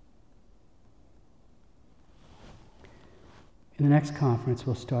 In the next conference,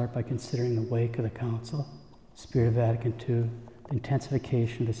 we'll start by considering the wake of the Council, Spirit of Vatican II, the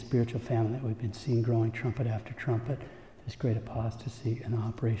intensification of the spiritual famine that we've been seeing growing trumpet after trumpet, this great apostasy and the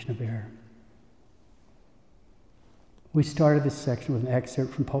operation of error. We started this section with an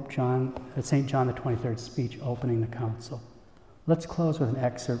excerpt from St. John the 23rd speech opening the council. Let's close with an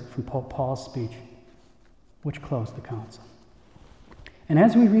excerpt from Pope Paul's speech, which closed the council. And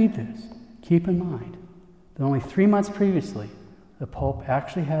as we read this, keep in mind that only 3 months previously, the Pope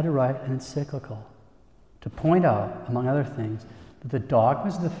actually had to write an encyclical to point out, among other things, that the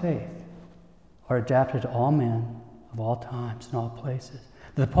dogmas of the faith are adapted to all men of all times and all places.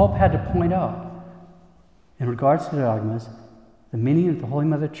 The Pope had to point out, in regards to the dogmas, the meaning that the Holy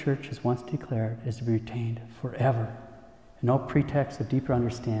Mother Church has once declared is to be retained forever. And no pretext of deeper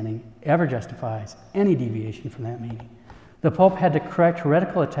understanding ever justifies any deviation from that meaning. The Pope had to correct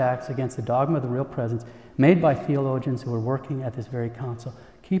heretical attacks against the dogma of the real presence made by theologians who were working at this very council.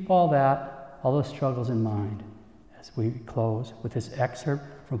 Keep all those struggles in mind as we close with this excerpt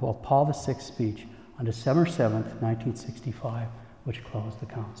from Pope Paul VI's speech on December 7th, 1965, which closed the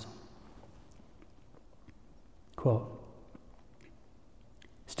council. Quote,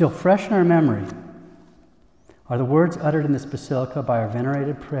 "Still fresh in our memory are the words uttered in this basilica by our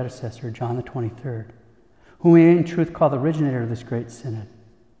venerated predecessor, John the 23rd, whom we in truth call the originator of this great synod.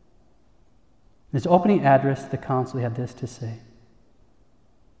 In his opening address to the council, he had this to say: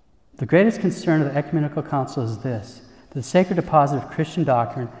 The greatest concern of the ecumenical council is this, that the sacred deposit of Christian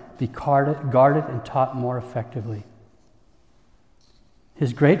doctrine be guarded and taught more effectively.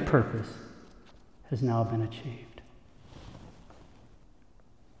 His great purpose has now been achieved.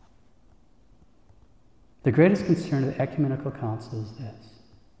 The greatest concern of the ecumenical council is this,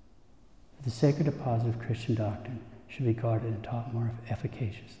 that the sacred deposit of Christian doctrine should be guarded and taught more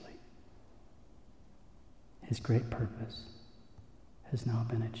efficaciously. His great purpose has now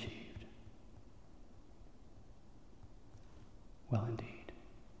been achieved." Well, indeed.